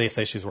the movie they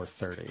say she's worth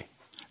 30.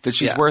 That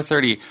she's worth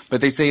 30,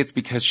 but they say it's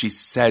because she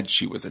said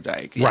she was a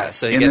dyke. Yeah,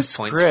 so he gets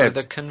points for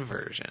the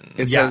conversion.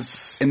 It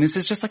says, and this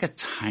is just like a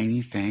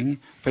tiny thing,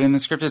 but in the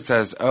script it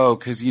says,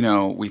 because,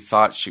 we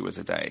thought she was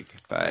a dyke.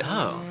 But,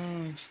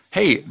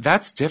 hey,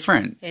 that's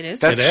different. It is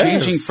That's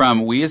changing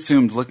from, we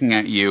assumed looking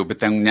at you, but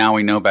then now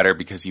we know better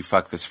because you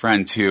fucked this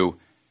friend, to,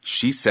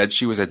 she said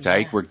she was a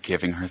dyke, we're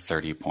giving her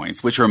 30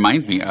 points, which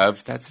reminds me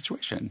of that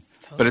situation.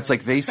 Totally. But it's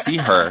like they see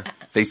her.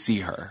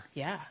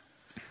 Yeah.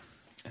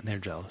 And they're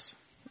jealous.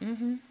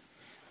 Mm-hmm.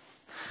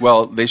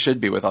 Well, they should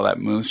be with all that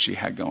mousse she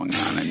had going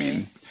on. I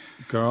mean,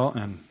 girl,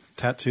 and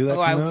tattoo that.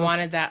 I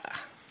wanted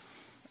that.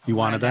 You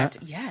wanted that?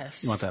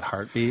 Yes. You want that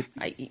heartbeat?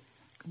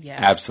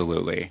 Yes.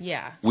 Absolutely.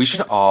 Yeah. We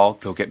should all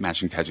go get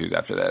matching tattoos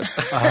after this.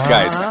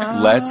 Guys,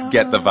 let's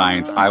get the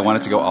vines. I want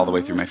it to go all the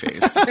way through my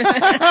face.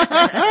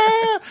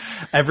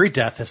 Every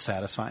death is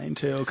satisfying,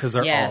 too, because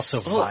they're all so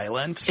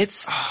violent.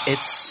 It's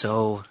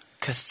so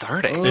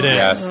cathartic. It is.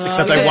 Yes.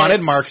 Except I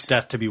wanted Mark's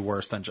death to be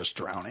worse than just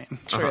drowning.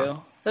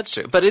 True. That's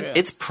true. But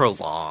it's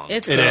prolonged.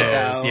 It is,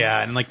 though.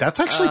 Yeah. And that's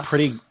actually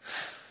pretty...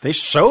 They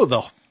show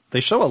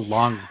a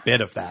long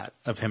bit of that,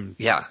 of him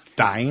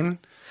dying.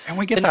 And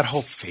we get that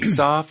whole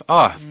face-off.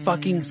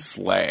 Fucking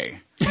slay.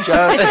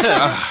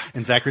 Just,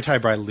 and Zachary Ty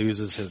Bryan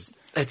loses his...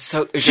 It's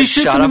so... She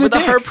shot off with a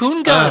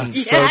harpoon gun.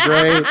 So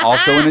great.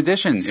 Also, in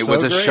addition, it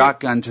was a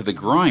shotgun to the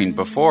groin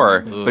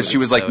before, but she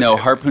was like, no,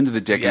 harpoon to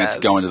the dick, and it's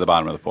going to the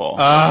bottom of the pool.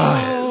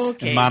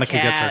 Okay, and Monica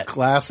gets her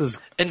glasses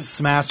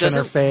smashed in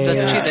her face.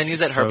 Doesn't she then use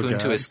that harpoon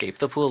to escape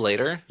the pool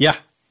later? Yeah.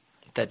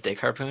 That dick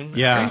harpoon?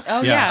 Yeah. Great.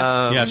 Oh,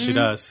 yeah. Yeah, she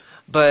does.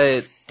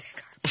 But...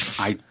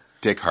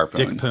 Dick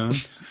harpoon. Dick poon.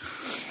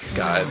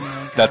 God.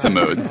 That's a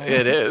mood.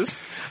 It is.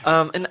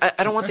 And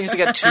I don't want things to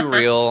get too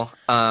real,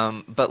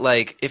 but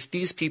if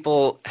these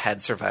people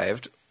had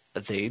survived,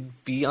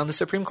 they'd be on the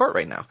Supreme Court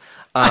right now.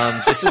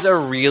 This is a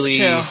really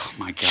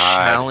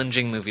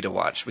challenging movie to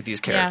watch with these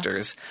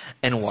characters,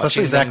 and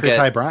especially Zachary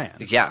Ty Bryan.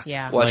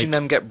 Yeah. Watching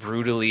them get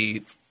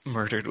brutally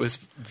murdered was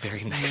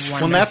very nice.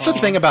 Well, and that's the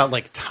thing about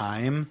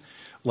time.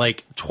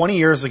 like 20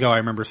 years ago, I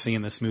remember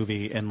seeing this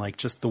movie and like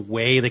just the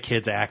way the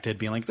kids acted,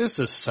 being like, this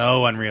is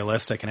so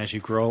unrealistic. And as you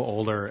grow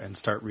older and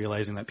start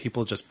realizing that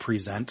people just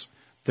present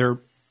their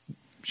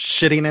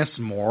shittiness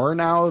more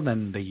now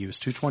than they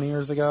used to 20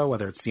 years ago,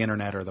 whether it's the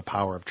internet or the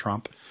power of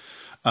Trump.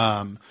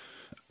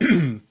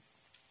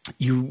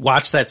 You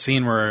watch that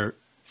scene where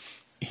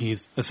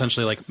he's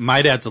essentially like,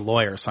 my dad's a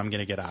lawyer, so I'm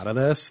going to get out of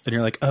this. And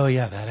you're like, oh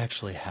yeah, that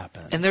actually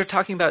happened. And they're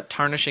talking about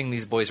tarnishing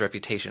these boys'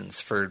 reputations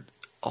for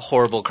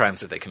horrible crimes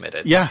that they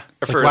committed. Yeah.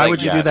 Like, why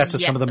would you do that to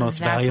some of the most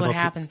that's valuable what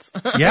happens.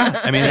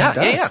 Yeah. I mean, it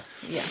does.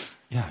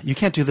 Yeah. You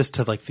can't do this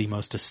to like the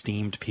most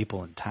esteemed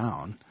people in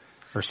town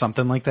or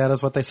something like that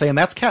is what they say. And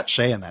that's Kat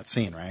Shea in that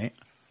scene, right?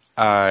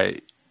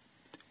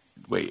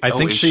 Wait, I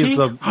think she's she?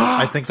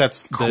 I think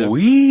that's the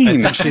Queen.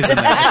 I think she's in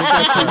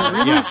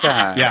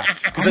that. Yeah.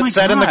 Because it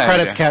said in the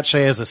credits Kat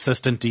Shea is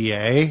assistant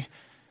DA,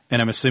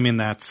 and I'm assuming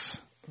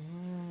that's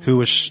who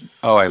was.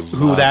 I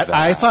love that.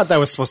 I thought that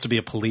was supposed to be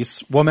a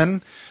police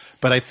woman,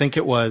 but I think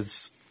that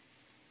was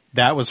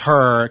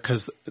her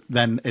because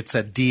then it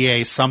said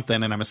DA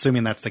something, and I'm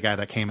assuming that's the guy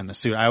that came in the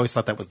suit. I always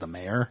thought that was the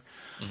mayor.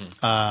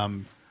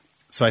 Mm-hmm.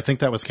 So I think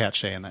that was Kat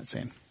Shea in that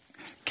scene.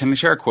 Can I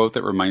share a quote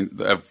that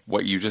reminds of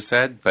what you just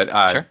said? But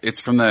sure. It's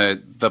from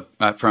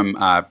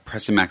from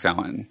Preston Max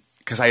Allen,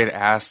 because I had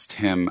asked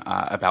him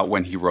about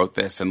when he wrote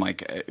this and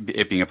like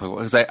it being applicable.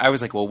 Because I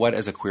was like, well, what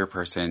as a queer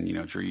person,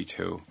 drew you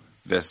to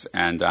this?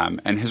 And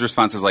his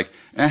response was like,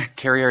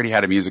 Carrie already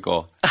had a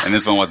musical, and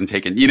this one wasn't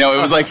taken. It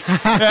was like,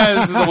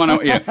 this is the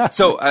one. Yeah.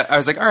 So I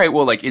was like, all right,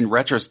 well, like in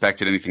retrospect,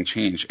 did anything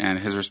change? And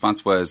his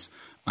response was,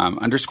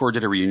 Underscore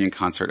did a reunion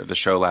concert of the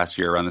show last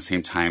year around the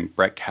same time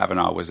Brett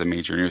Kavanaugh was a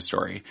major news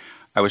story.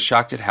 I was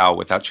shocked at how,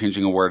 without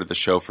changing a word of the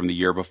show from the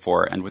year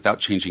before and without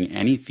changing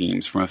any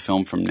themes from a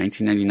film from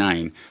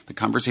 1999, the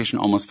conversation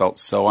almost felt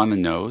so on the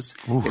nose.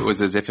 Oof. It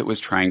was as if it was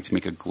trying to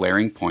make a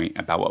glaring point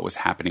about what was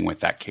happening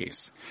with that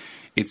case.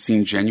 It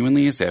seemed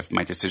genuinely as if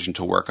my decision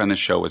to work on the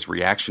show was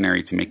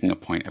reactionary to making a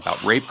point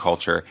about rape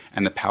culture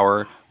and the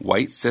power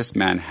white cis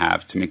men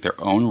have to make their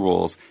own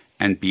rules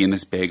and be in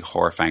this big,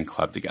 horrifying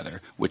club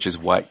together, which is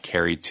what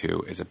Carrie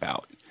 2 is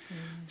about.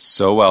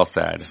 So well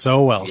said.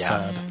 So well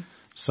said.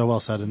 So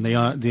well said. And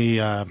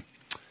the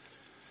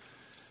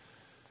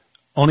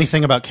only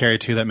thing about Carrie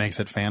 2 that makes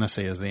it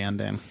fantasy is the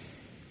ending.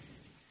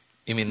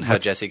 You mean how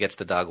Jesse gets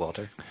the dog,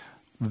 Walter?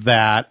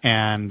 That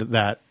and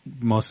that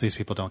most of these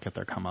people don't get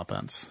their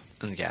comeuppance.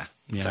 Yeah.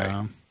 You Sorry.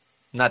 know?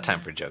 Not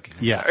time for joking.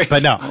 I'm yeah. sorry.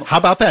 But no. How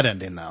about that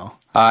ending, though?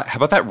 How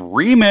about that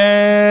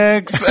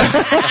remix?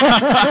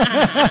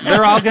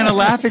 They're all going to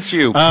laugh at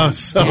you. Oh,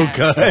 so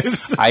good.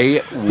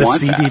 I the want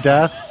CD that.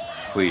 death?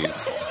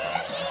 Please.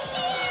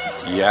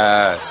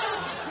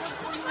 Yes.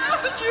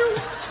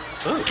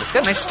 Ooh, it's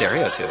got a nice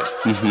stereo to it.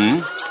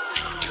 Mm-hmm.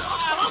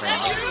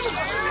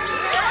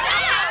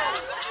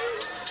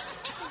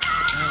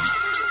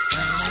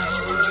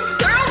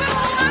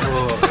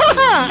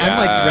 I'm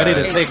like ready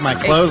to take my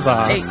clothes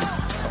off.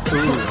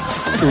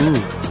 Ooh.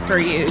 For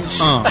you.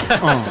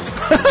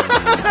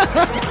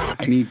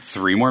 I need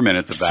 3 more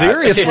minutes of that.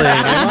 Seriously.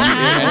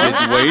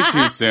 It's way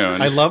too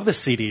soon. I love the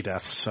CD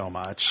death so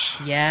much.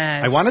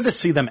 Yes. I wanted to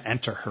see them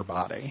enter her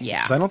body. Yeah.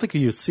 Because I don't think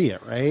you see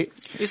it, right?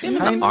 You see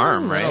him in the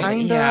arm, right?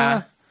 Kinda.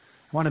 Yeah.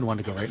 I wanted one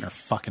to go right in her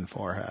fucking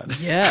forehead.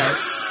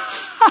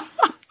 Yes.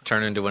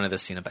 Turn into one of the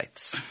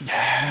Cenobites.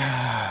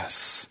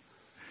 Yes.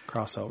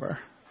 Crossover.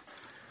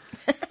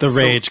 The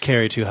Rage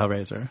Carrie 2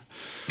 Hellraiser.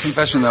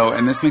 Confession, though,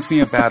 and this makes me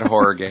a bad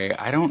horror gay.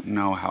 I don't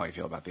know how I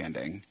feel about the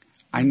ending.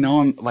 I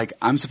know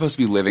I'm supposed to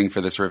be living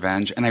for this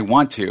revenge, and I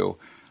want to.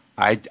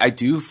 I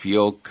do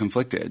feel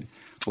conflicted.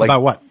 Like,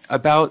 about what?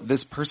 About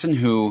this person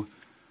who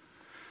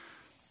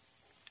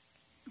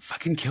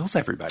fucking kills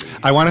everybody.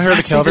 I wanted her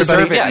to kill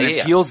everybody.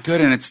 It feels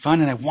good and it's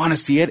fun, and I want to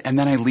see it, and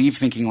then I leave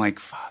thinking like,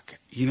 fuck,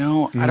 I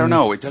don't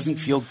know. It doesn't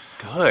feel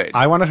good.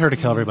 I wanted her to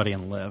kill everybody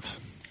and live.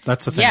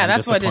 That's the thing. Yeah, I'm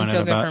that's what didn't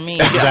feel about. good for me.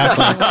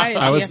 Exactly.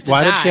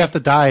 Why did she have to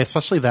die?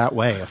 Especially that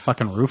way. A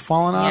fucking roof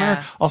falling on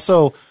her.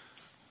 Also,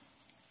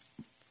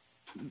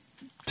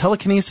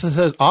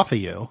 telekinesis off of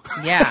you.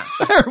 Yeah.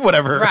 Or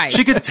whatever. Right.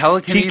 She could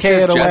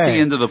telekinesis Jesse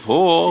into the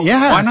pool.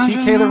 Yeah. Why not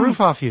TK the roof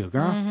off you,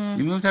 girl. Mm-hmm.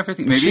 You moved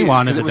everything. Maybe she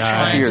wanted to it was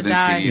die. heavier than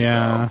CDs.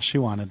 Yeah, though. she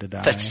wanted to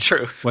die. That's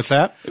true. What's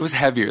that? It was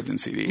heavier than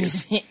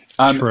CDs.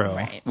 True.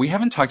 Right. We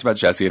haven't talked about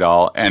Jesse at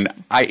all, and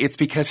it's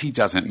because he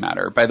doesn't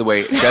matter. By the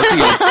way,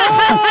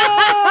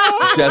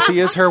 Jesse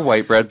is her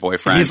white bread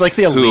boyfriend. He's like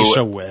the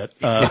Alicia Witt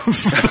of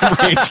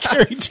Rage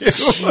Carrie 2.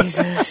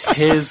 Jesus.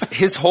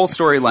 His whole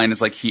storyline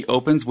is like he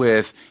opens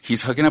with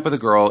he's hooking up with a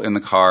girl in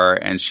the car,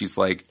 and she's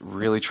like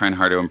really trying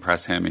hard to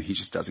impress him, and he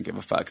just doesn't give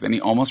a fuck. Then he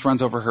almost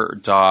runs over her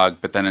dog,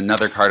 but then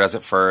another car does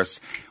it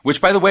first.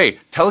 Which, by the way,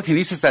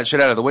 telekinesis that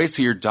shit out of the way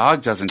so your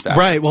dog doesn't die.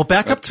 Right. Well,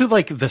 back up to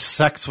like the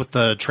sex with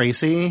the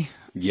Tracy.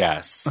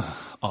 Yes.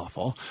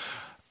 Awful.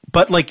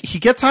 But like he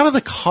gets out of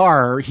the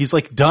car, he's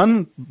like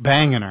done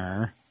banging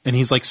her, and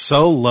he's like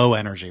so low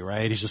energy,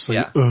 right? He's just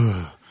like,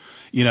 ugh.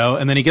 you know,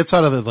 and then he gets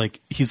out of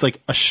he's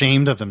like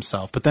ashamed of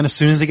himself. But then as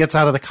soon as he gets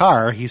out of the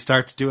car, he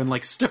starts doing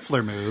like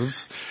Stifler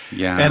moves.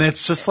 Yeah. And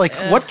it's just like,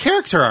 what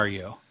character are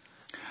you?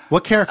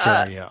 What character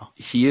are you?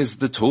 He is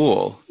the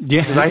tool.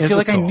 Yeah, because I feel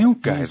like I knew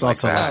guys He's like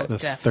also that. the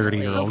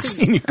 30-year-old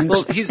senior.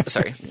 Well, he's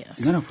sorry.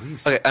 Yes. No,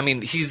 please. Okay, I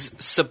mean, he's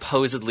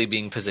supposedly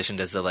being positioned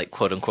as the like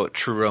quote unquote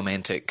true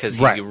romantic because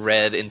he Right.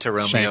 read into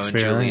Romeo and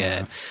Shakespeare,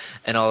 Juliet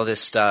and all of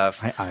this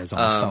stuff. My eyes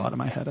almost fell out of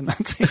my head in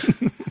that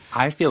scene.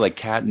 I feel like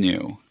Kat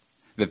knew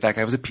that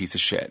guy was a piece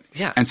of shit.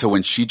 Yeah. And so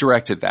when she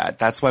directed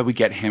that's why we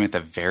get him at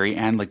the very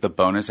end, like the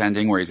bonus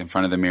ending where he's in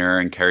front of the mirror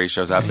and Carrie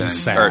shows up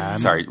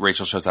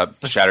Rachel shows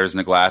up, shatters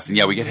into glass. And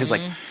yeah, we get his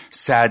like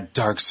sad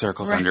dark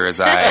circles under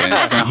his eye. And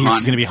it's gonna He's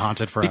haunt going to be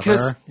haunted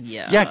forever.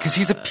 because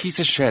he's a piece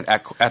of shit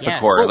at the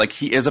core. Like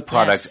he is a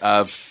product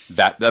of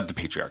the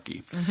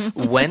patriarchy.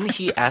 When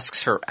he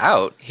asks her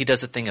out, he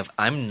does a thing of,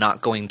 I'm not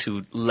going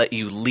to let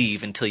you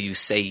leave until you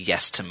say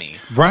yes to me.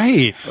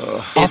 Right.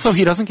 Also,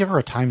 he doesn't give her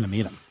a time to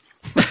meet him.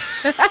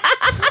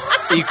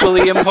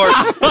 Equally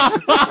important.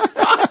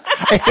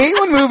 I hate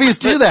when movies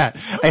do that.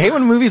 I hate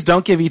when movies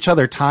don't give each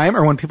other time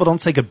or when people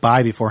don't say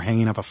goodbye before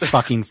hanging up a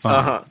fucking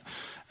phone.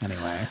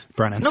 Anyway,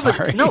 Brennan,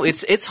 sorry.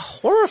 It's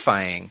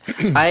horrifying.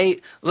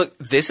 Look,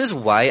 this is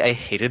why I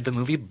hated the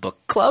movie Book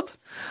Club.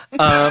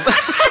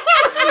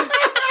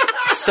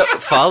 So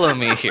follow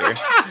me here.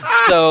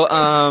 So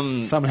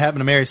something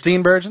happened to Mary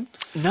Steenburgen?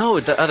 No,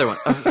 the other one.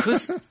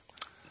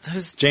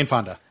 Who's Jane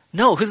Fonda?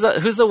 No, who's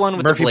the one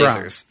with Murphy the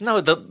blazers? Brown.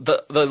 No,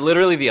 the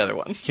literally the other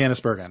one.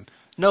 Candice Bergen.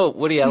 No,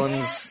 Woody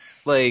Allen's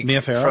like Mia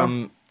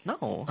Farrow?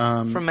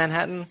 from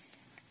Manhattan.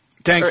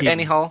 Diane Keaton.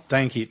 Annie Hall.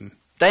 Diane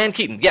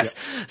Keaton, yes.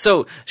 Yep.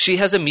 So she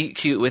has a meet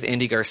cute with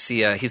Andy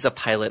Garcia. He's a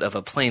pilot of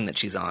a plane that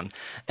she's on.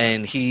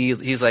 And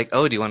he's like,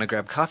 oh, do you want to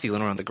grab coffee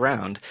when we're on the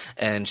ground?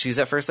 And she's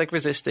at first like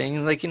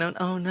resisting, like,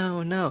 oh,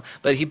 no.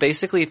 But he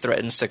basically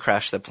threatens to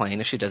crash the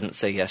plane if she doesn't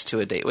say yes to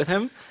a date with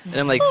him. And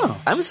I'm like,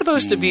 I'm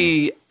supposed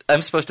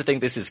to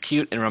think this is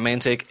cute and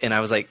romantic. And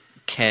I was like,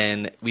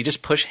 can we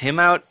just push him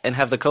out and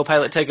have the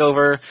co-pilot take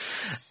over?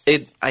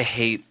 I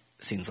hate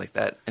scenes like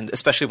that. And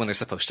especially when they're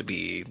supposed to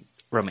be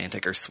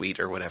romantic or sweet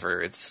or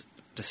whatever. It's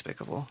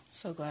despicable.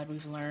 So glad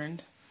we've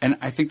learned. And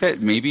I think that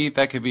maybe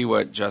that could be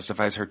what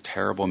justifies her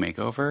terrible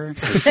makeover.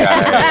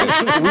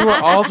 Guys, we were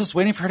all just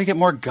waiting for her to get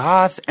more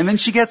goth. And then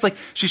she gets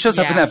she shows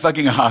up in that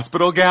fucking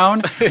hospital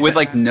gown with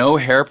like no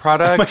hair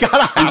product.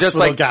 And just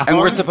like, gown. and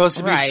we're supposed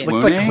to be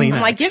swooning. Like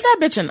I'm like, give that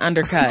bitch an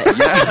undercut. Okay.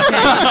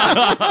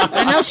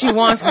 I know she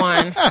wants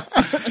one.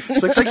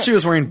 It looks like she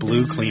was wearing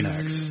blue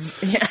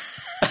Kleenex. Yeah.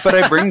 But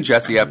I bring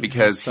Jesse up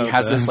because he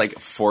has this like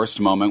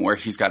forced moment where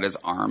he's got his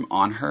arm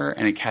on her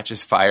and it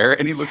catches fire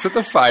and he looks at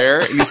the fire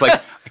and he's like,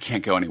 I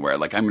can't go anywhere.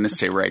 Like, I'm going to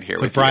stay right here.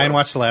 So with Brian you.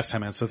 watched the last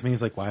 10 minutes with me.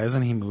 He's like, why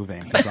isn't he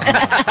moving? His arms on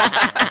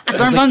fire.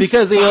 His arms on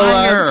because he fire.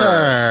 loves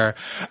her.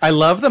 I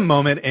love the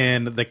moment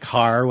in the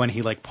car when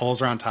he like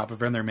pulls her on top of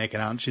her and they're making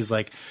out and she's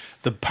like,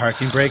 the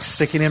parking brake's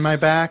sticking in my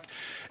back.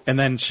 And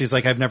then she's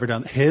like, I've never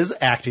done. His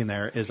acting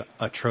there is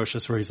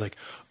atrocious where he's like,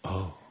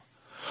 oh.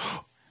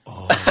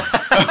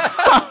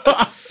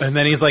 And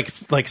then he's like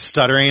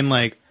stuttering,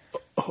 like,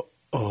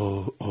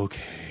 oh, okay.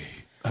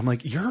 I'm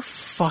like, you're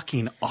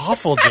fucking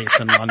awful,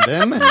 Jason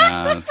London.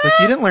 Yes. Like,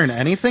 you didn't learn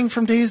anything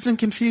from Dazed and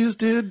Confused,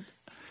 dude.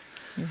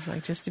 He's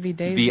like, just to be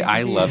Dazed. The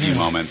I love you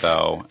moment,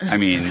 though. I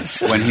mean,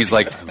 when he's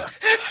like, I love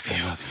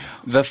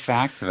you. The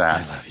fact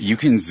that you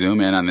can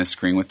zoom in on this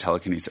screen with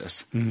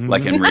telekinesis,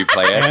 like and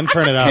replay it and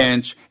turn it up.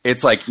 Pinch.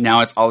 It's like now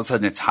it's all of a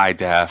sudden it's high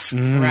def,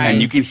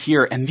 and you can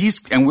hear. And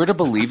we're to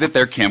believe that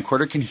their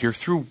camcorder can hear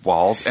through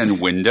walls and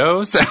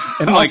windows.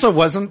 And also,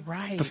 wasn't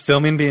the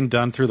filming being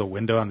done through the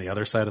window on the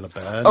other side of the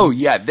bed? Oh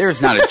yeah,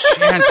 there's not a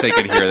chance they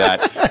could hear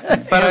that.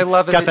 But I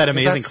love it. Got that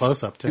amazing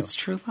close up too. It's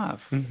true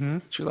love. Mm-hmm.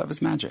 True love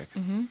is magic.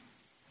 Mm-hmm.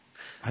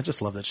 I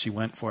just love that she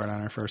went for it on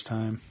her first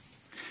time.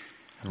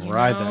 And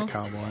ride that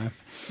cowboy.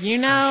 Be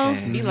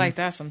like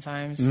that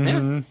sometimes.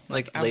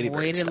 Like I've Lady Bird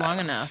waited style. long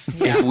enough.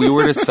 If we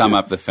were to sum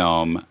up the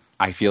film,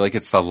 I feel like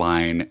it's the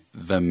line,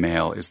 the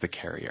male is the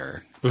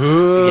carrier.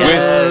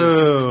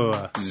 Ooh.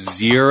 With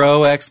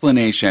zero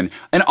explanation.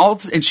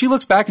 And she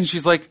looks back and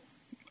she's like,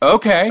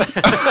 okay.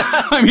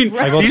 I mean,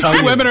 these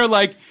two women are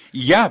like,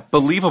 yeah,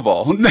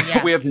 believable.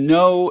 Yeah. We have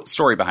no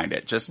story behind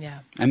it.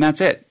 And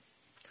that's it.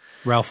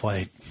 Ralph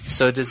White.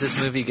 So does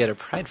this movie get a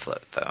pride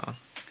float, though?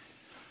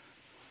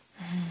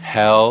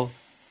 Hell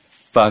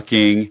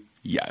fucking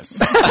yes.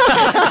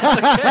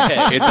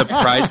 Okay. It's a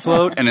pride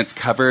float and it's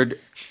covered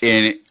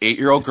in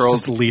 8-year-old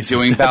girls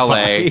doing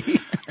ballet.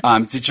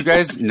 Did you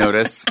guys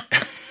notice?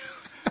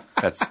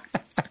 That's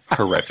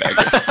horrific.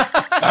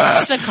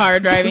 The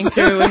car driving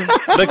through.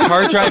 The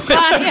car driving.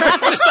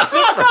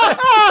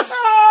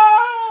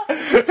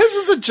 It's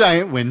just a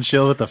giant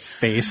windshield with a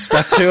face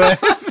stuck to it.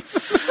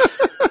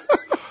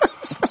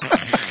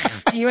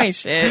 You ain't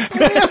shit.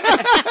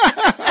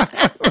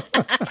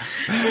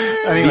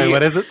 Anyway,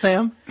 what is it,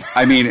 Sam?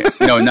 I mean,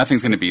 no,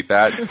 nothing's going to beat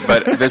that.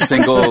 But the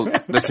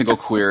single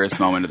queerest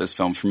moment of this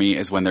film for me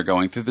is when they're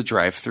going through the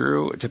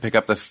drive-thru to pick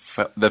up the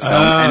film,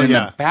 and in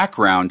the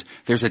background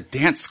there's a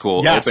dance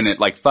school open at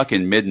like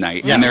fucking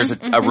midnight, and there's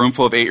a room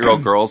full of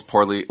 8-year-old girls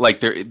poorly, like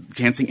they're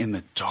dancing in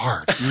the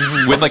dark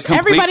with like complete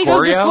everybody choreo.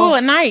 goes to school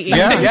at night.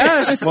 Yeah.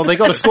 Yes. Well, they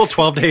go to school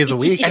 12 days a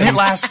week, and it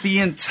lasts the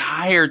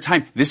entire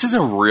time. This is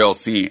a real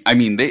scene. I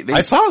mean, they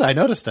I saw that. I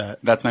noticed that.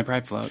 That's my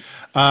pride float.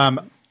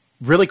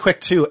 Really quick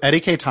too, Eddie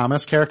K.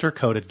 Thomas character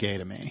coded gay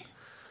to me.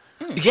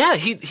 Yeah,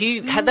 he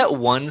had that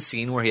one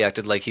scene where he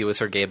acted like he was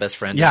her gay best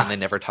friend, and they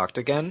never talked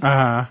again.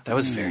 That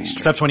was very strange.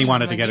 Except when he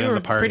wanted to get in the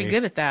party. Pretty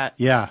good at that.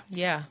 Yeah.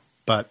 Yeah.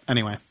 But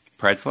anyway,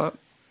 pride float.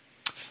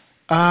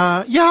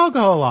 Yeah, I'll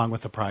go along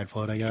with the pride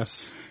float. I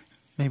guess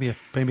maybe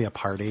a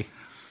party.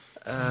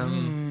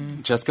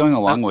 Just going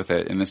along with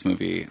it in this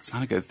movie, it's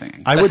not a good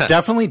thing. I would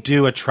definitely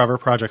do a Trevor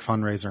Project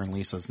fundraiser in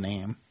Lisa's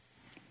name.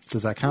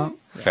 Does that count?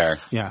 Fair.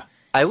 Yeah.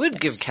 I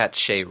would give Cat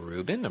Shea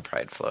Rubin a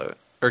pride float.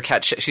 Or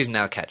Cat Shea. She's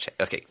now Cat Shea.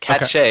 Okay,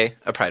 Cat Shea,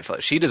 a pride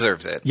float. She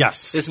deserves it.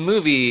 Yes. This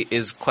movie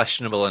is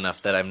questionable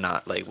enough that I'm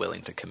not like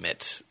willing to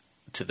commit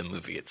to the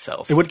movie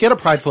itself. It would get a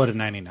pride float at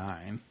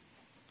 99.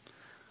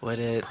 Would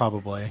it?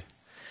 Probably.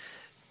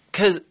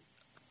 Because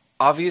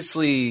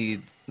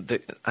obviously,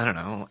 I don't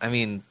know. I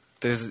mean,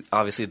 there's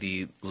obviously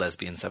the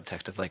lesbian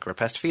subtext of like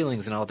repressed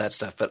feelings and all that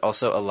stuff, but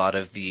also a lot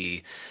of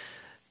the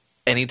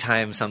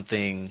anytime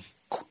something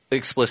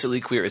explicitly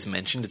queer is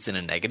mentioned, it's in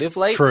a negative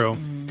light. True.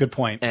 Good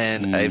point.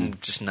 And I'm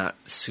just not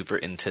super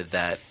into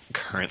that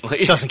currently.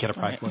 It doesn't get a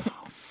pride float.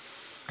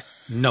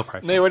 No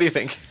pride float. Nay, what do you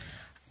think?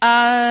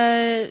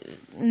 No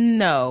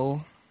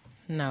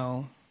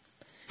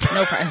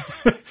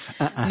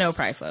pride. No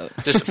pride float.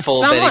 Just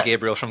full Betty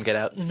Gabriel from Get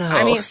Out. No.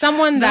 I mean,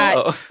 someone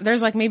that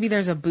there's like maybe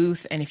there's a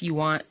booth, and if you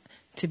want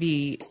to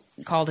be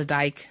called a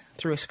dyke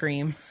through a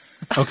scream,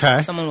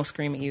 okay, someone will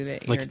scream at you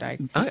that you're a dyke.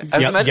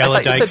 Yell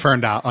a dyke for a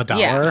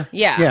dollar.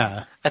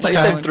 Yeah. I thought you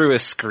said through a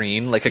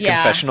screen, like a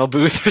confessional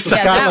booth or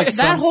something. Yeah,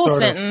 that whole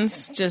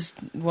sentence just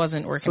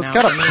wasn't working out. So it's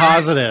got a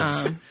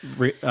positive.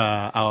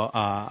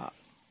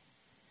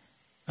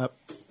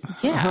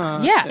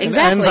 Yeah, exactly. It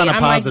ends on a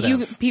positive.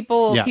 Like,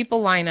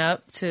 people line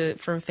up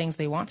for things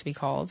they want to be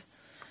called,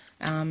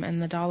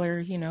 and the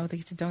dollar, they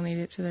get to donate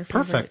it to their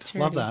favorite Perfect. charity.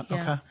 Love that.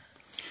 Yeah. Okay.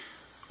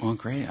 Well,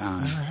 great.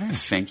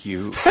 Thank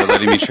you for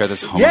letting me share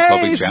this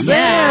homophobic gem.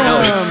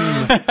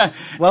 Sam!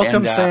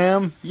 Welcome,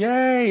 Sam.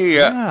 Yay!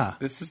 Yeah.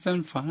 This has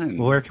been fun.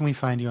 Well, where can we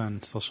find you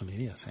on social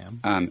media,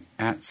 Sam?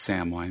 At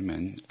Sam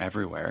Weinman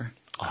everywhere.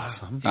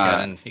 Awesome.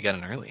 You got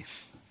an early.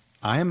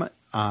 I'm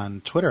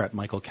on Twitter at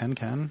Michael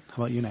Kenken.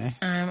 How about you, Nay?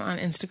 I'm on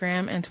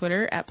Instagram and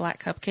Twitter at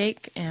Black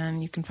Cupcake,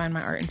 and you can find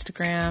my art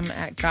Instagram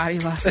at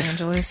Gotti Los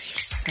Angeles. You're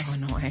so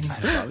annoying. I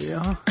love you.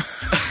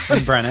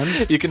 And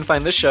Brennan? You can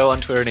find the show on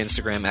Twitter and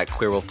Instagram at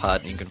QueerWolfPod,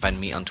 and you can find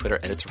me on Twitter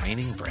at It's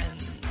Raining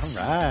Brens.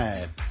 All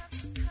right.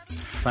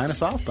 Sign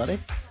us off, buddy.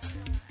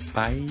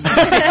 Bye.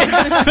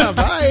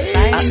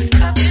 Bye.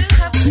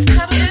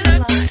 Bye.